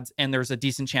worse odds, and there's a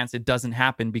decent chance it doesn't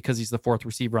happen because he's the 4th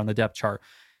receiver on the depth chart.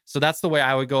 So that's the way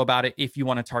I would go about it if you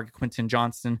want to target Quentin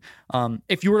Johnston.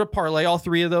 If you were to parlay all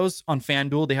 3 of those on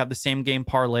FanDuel, they have the same game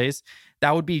parlays.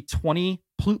 That would be 20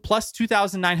 plus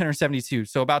 2,972.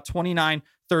 So about 29,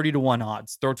 30-1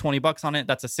 odds. Throw $20 on it.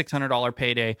 That's a $600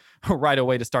 payday right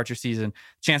away to start your season.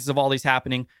 Chances of all these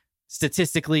happening,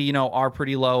 statistically, are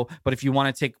pretty low. But if you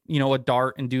want to take, a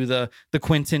dart and do the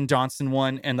Quentin Johnson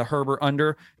one and the Herbert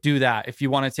under, do that. If you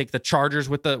want to take the Chargers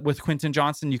with Quentin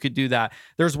Johnson, you could do that.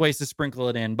 There's ways to sprinkle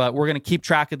it in, but we're going to keep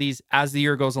track of these as the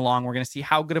year goes along. We're going to see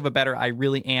how good of a bettor I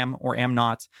really am or am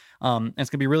not. And it's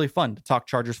going to be really fun to talk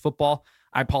Chargers football.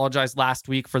 I apologize last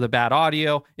week for the bad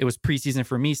audio. It was preseason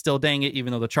for me still, dang it,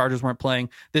 even though the Chargers weren't playing.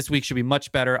 This week should be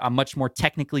much better. I'm much more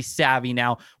technically savvy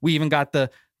now. We even got the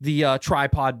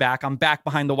tripod back. I'm back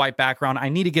behind the white background. I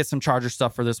need to get some Charger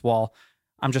stuff for this wall.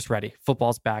 I'm just ready.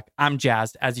 Football's back. I'm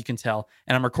jazzed, as you can tell.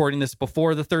 And I'm recording this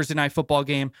before the Thursday night football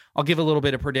game. I'll give a little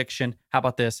bit of prediction. How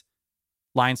about this?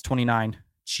 Lions 29,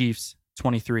 Chiefs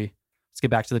 23. Let's get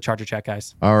back to the Charger chat,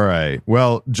 guys. All right.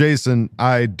 Well, Jason,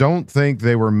 I don't think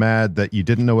they were mad that you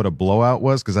didn't know what a blowout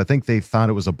was, because I think they thought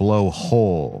it was a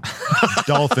blowhole.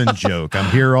 Dolphin joke. I'm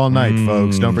here all night,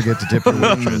 folks. Don't forget to tip your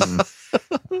waitress.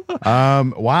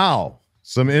 Wow.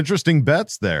 Some interesting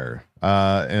bets there,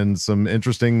 and some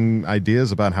interesting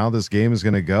ideas about how this game is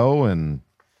going to go. And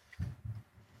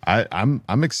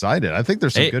I'm excited. I think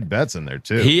there's some good bets in there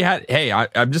too.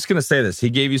 I'm just gonna say this.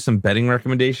 He gave you some betting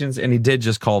recommendations, and he did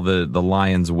just call the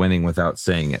Lions winning without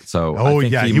saying it. So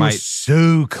he was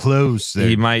so close there.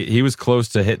 He was close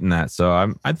to hitting that.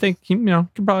 So I think he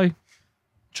could probably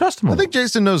trust him. I think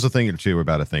Jason knows a thing or two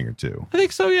about a thing or two. I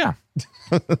think so. Yeah.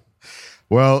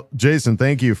 Well, Jason,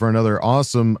 thank you for another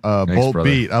awesome bolt brother.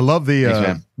 beat. I love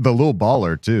the little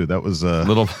baller too. That was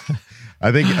little.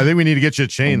 I think we need to get you a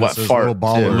chain that says little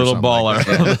baller. Little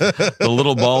baller. The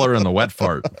little baller and the wet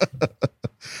fart.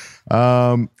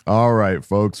 All right,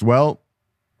 folks. Well,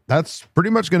 that's pretty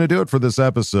much going to do it for this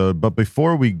episode. But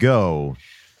before we go,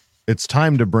 it's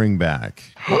time to bring back,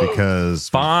 because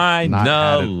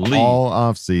finally all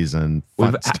off season.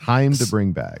 It's time to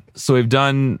bring back. So we've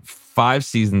done 5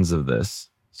 seasons of this.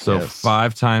 So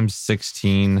 5 times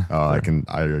 16. Oh, I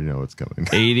already know what's coming.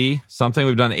 80 something.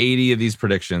 We've done 80 of these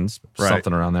predictions,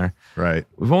 something around there. Right.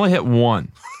 We've only hit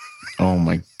one. Oh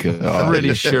my God. I'm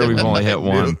pretty sure we've only hit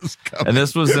one. And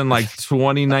this was in like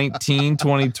 2019,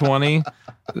 2020.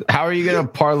 How are you going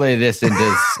to parlay this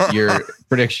into your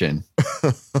prediction?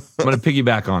 I'm going to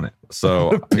piggyback on it.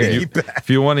 So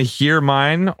if you want to hear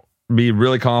mine, be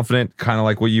really confident, kind of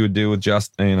like what you would do with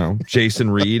Jason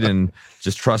Reed, and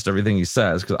just trust everything he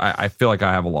says, because I feel like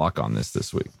I have a lock on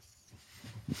this week.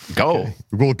 Go. Okay.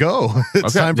 We'll go.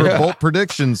 It's time for bolt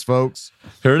predictions, folks.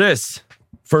 Here it is.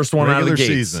 First one out of the gates.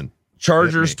 Season.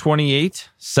 Chargers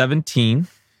 28-17.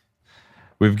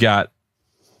 We've got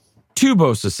 2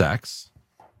 Bosa sacks,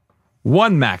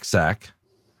 1 Mac sack,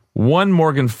 1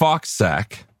 Morgan Fox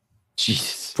sack,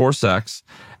 4 sacks,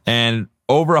 and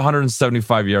over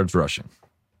 175 yards rushing.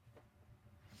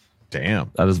 Damn.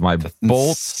 That is my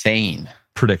bold insane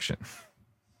prediction.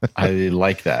 I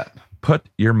like that. Put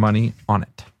your money on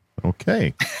it.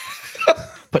 Okay.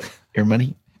 Put your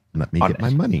money. Let me get my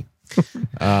money.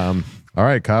 All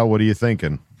right, Kyle, what are you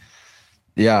thinking?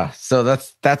 Yeah, so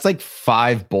that's like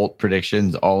 5 bolt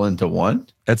predictions all into one.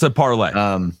 It's a parlay.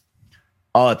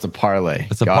 It's a parlay.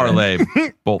 It's a parlay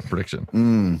bolt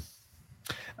prediction.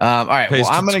 All right. Pays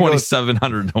I'm going to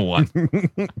 2,700 to 1.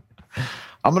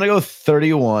 I'm going to go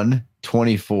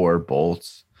 31-24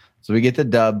 bolts. So we get the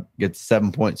dub, get the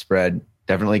 7-point spread,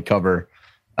 definitely cover.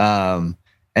 And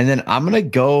then I'm going to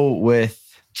go with,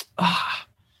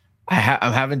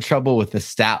 I'm having trouble with the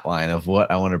stat line of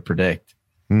what I want to predict.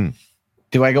 Do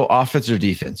I go offense or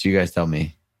defense? You guys tell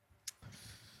me.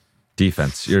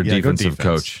 Defense. You're a defensive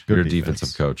coach. Go You're a defense.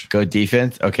 defensive coach. Go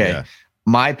defense? Okay. Yeah.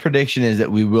 My prediction is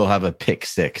that we will have a pick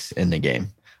 6 in the game.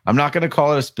 I'm not going to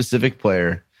call it a specific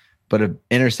player, but an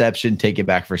interception, take it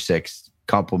back for 6,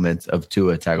 compliments of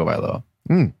Tua Tagovailoa.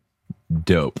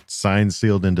 Dope. Signed,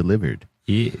 sealed, and delivered.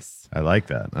 Yes. I like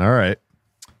that. All right.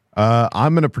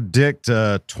 I'm going to predict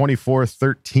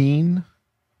 24-13,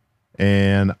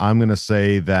 and I'm going to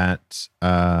say that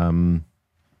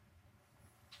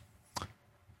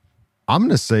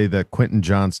Quentin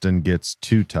Johnston gets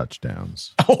 2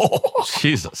 touchdowns. Oh,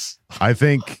 Jesus. I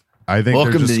think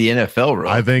Welcome to the NFL, bro.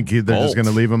 I think they're just going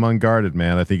to leave him unguarded,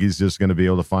 man. I think he's just going to be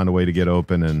able to find a way to get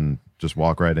open and just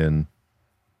walk right in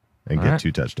and get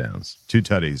 2 touchdowns. 2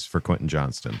 tutties for Quentin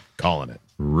Johnston. Calling it.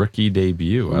 Rookie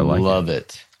debut. I like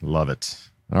it. Love it.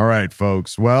 All right,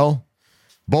 folks. Well,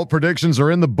 bolt predictions are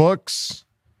in the books.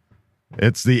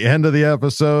 It's the end of the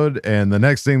episode, and the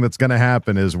next thing that's going to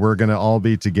happen is we're going to all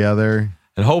be together.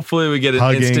 And hopefully we get an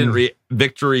hugging. instant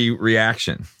victory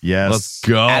reaction. Yes. Let's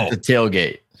go. At the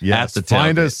tailgate. Yes, At the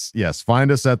find tailgate. us. Yes,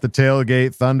 find us at the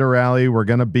tailgate Thunder Rally. We're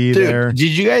gonna be Dude, there.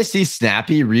 did you guys see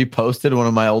Snappy reposted one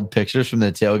of my old pictures from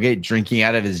the tailgate drinking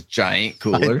out of his giant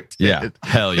cooler? Yeah.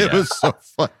 Hell yeah. It was so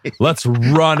funny. Let's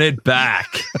run it back.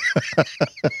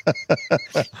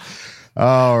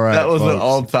 All right, That was an folks.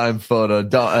 all-time photo.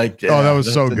 That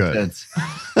was so good. intense.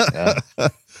 Yeah.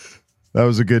 That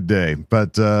was a good day.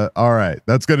 But all right,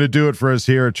 that's going to do it for us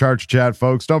here at Charge Chat,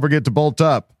 folks. Don't forget to bolt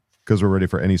up because we're ready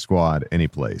for any squad, any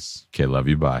place. Okay, love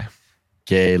you. Bye.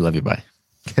 Okay, love you. Bye.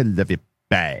 Love you.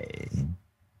 Bye.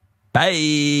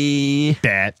 Bye.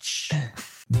 Batch.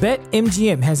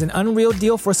 BetMGM has an unreal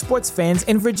deal for sports fans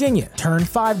in Virginia. Turn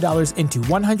 $5 into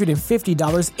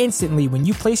 $150 instantly when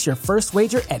you place your first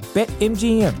wager at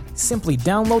BetMGM. Simply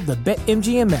download the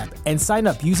BetMGM app and sign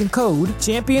up using code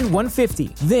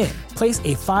Champion150. Then, place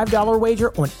a $5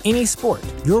 wager on any sport.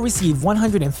 You'll receive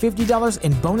 $150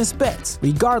 in bonus bets,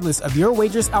 regardless of your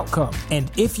wager's outcome. And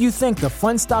if you think the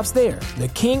fun stops there, the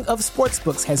king of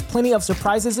sportsbooks has plenty of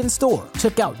surprises in store.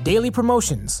 Check out daily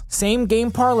promotions,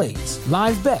 same-game parlays,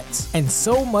 live bets, and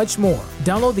so much more.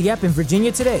 Download the app in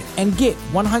Virginia today and get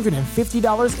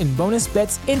 $150 in bonus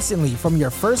bets instantly from your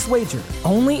first wager.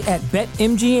 Only at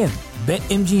BetMGM.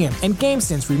 BetMGM and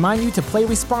GameSense remind you to play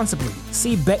responsibly.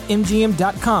 See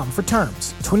BetMGM.com for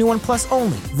terms. 21 plus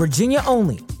only. Virginia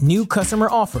only. New customer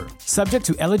offer. Subject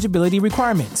to eligibility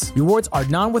requirements. Rewards are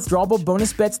non-withdrawable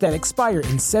bonus bets that expire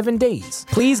in 7 days.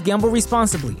 Please gamble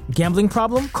responsibly. Gambling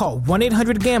problem? Call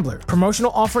 1-800-GAMBLER.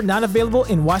 Promotional offer not available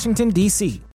in Washington, D.C.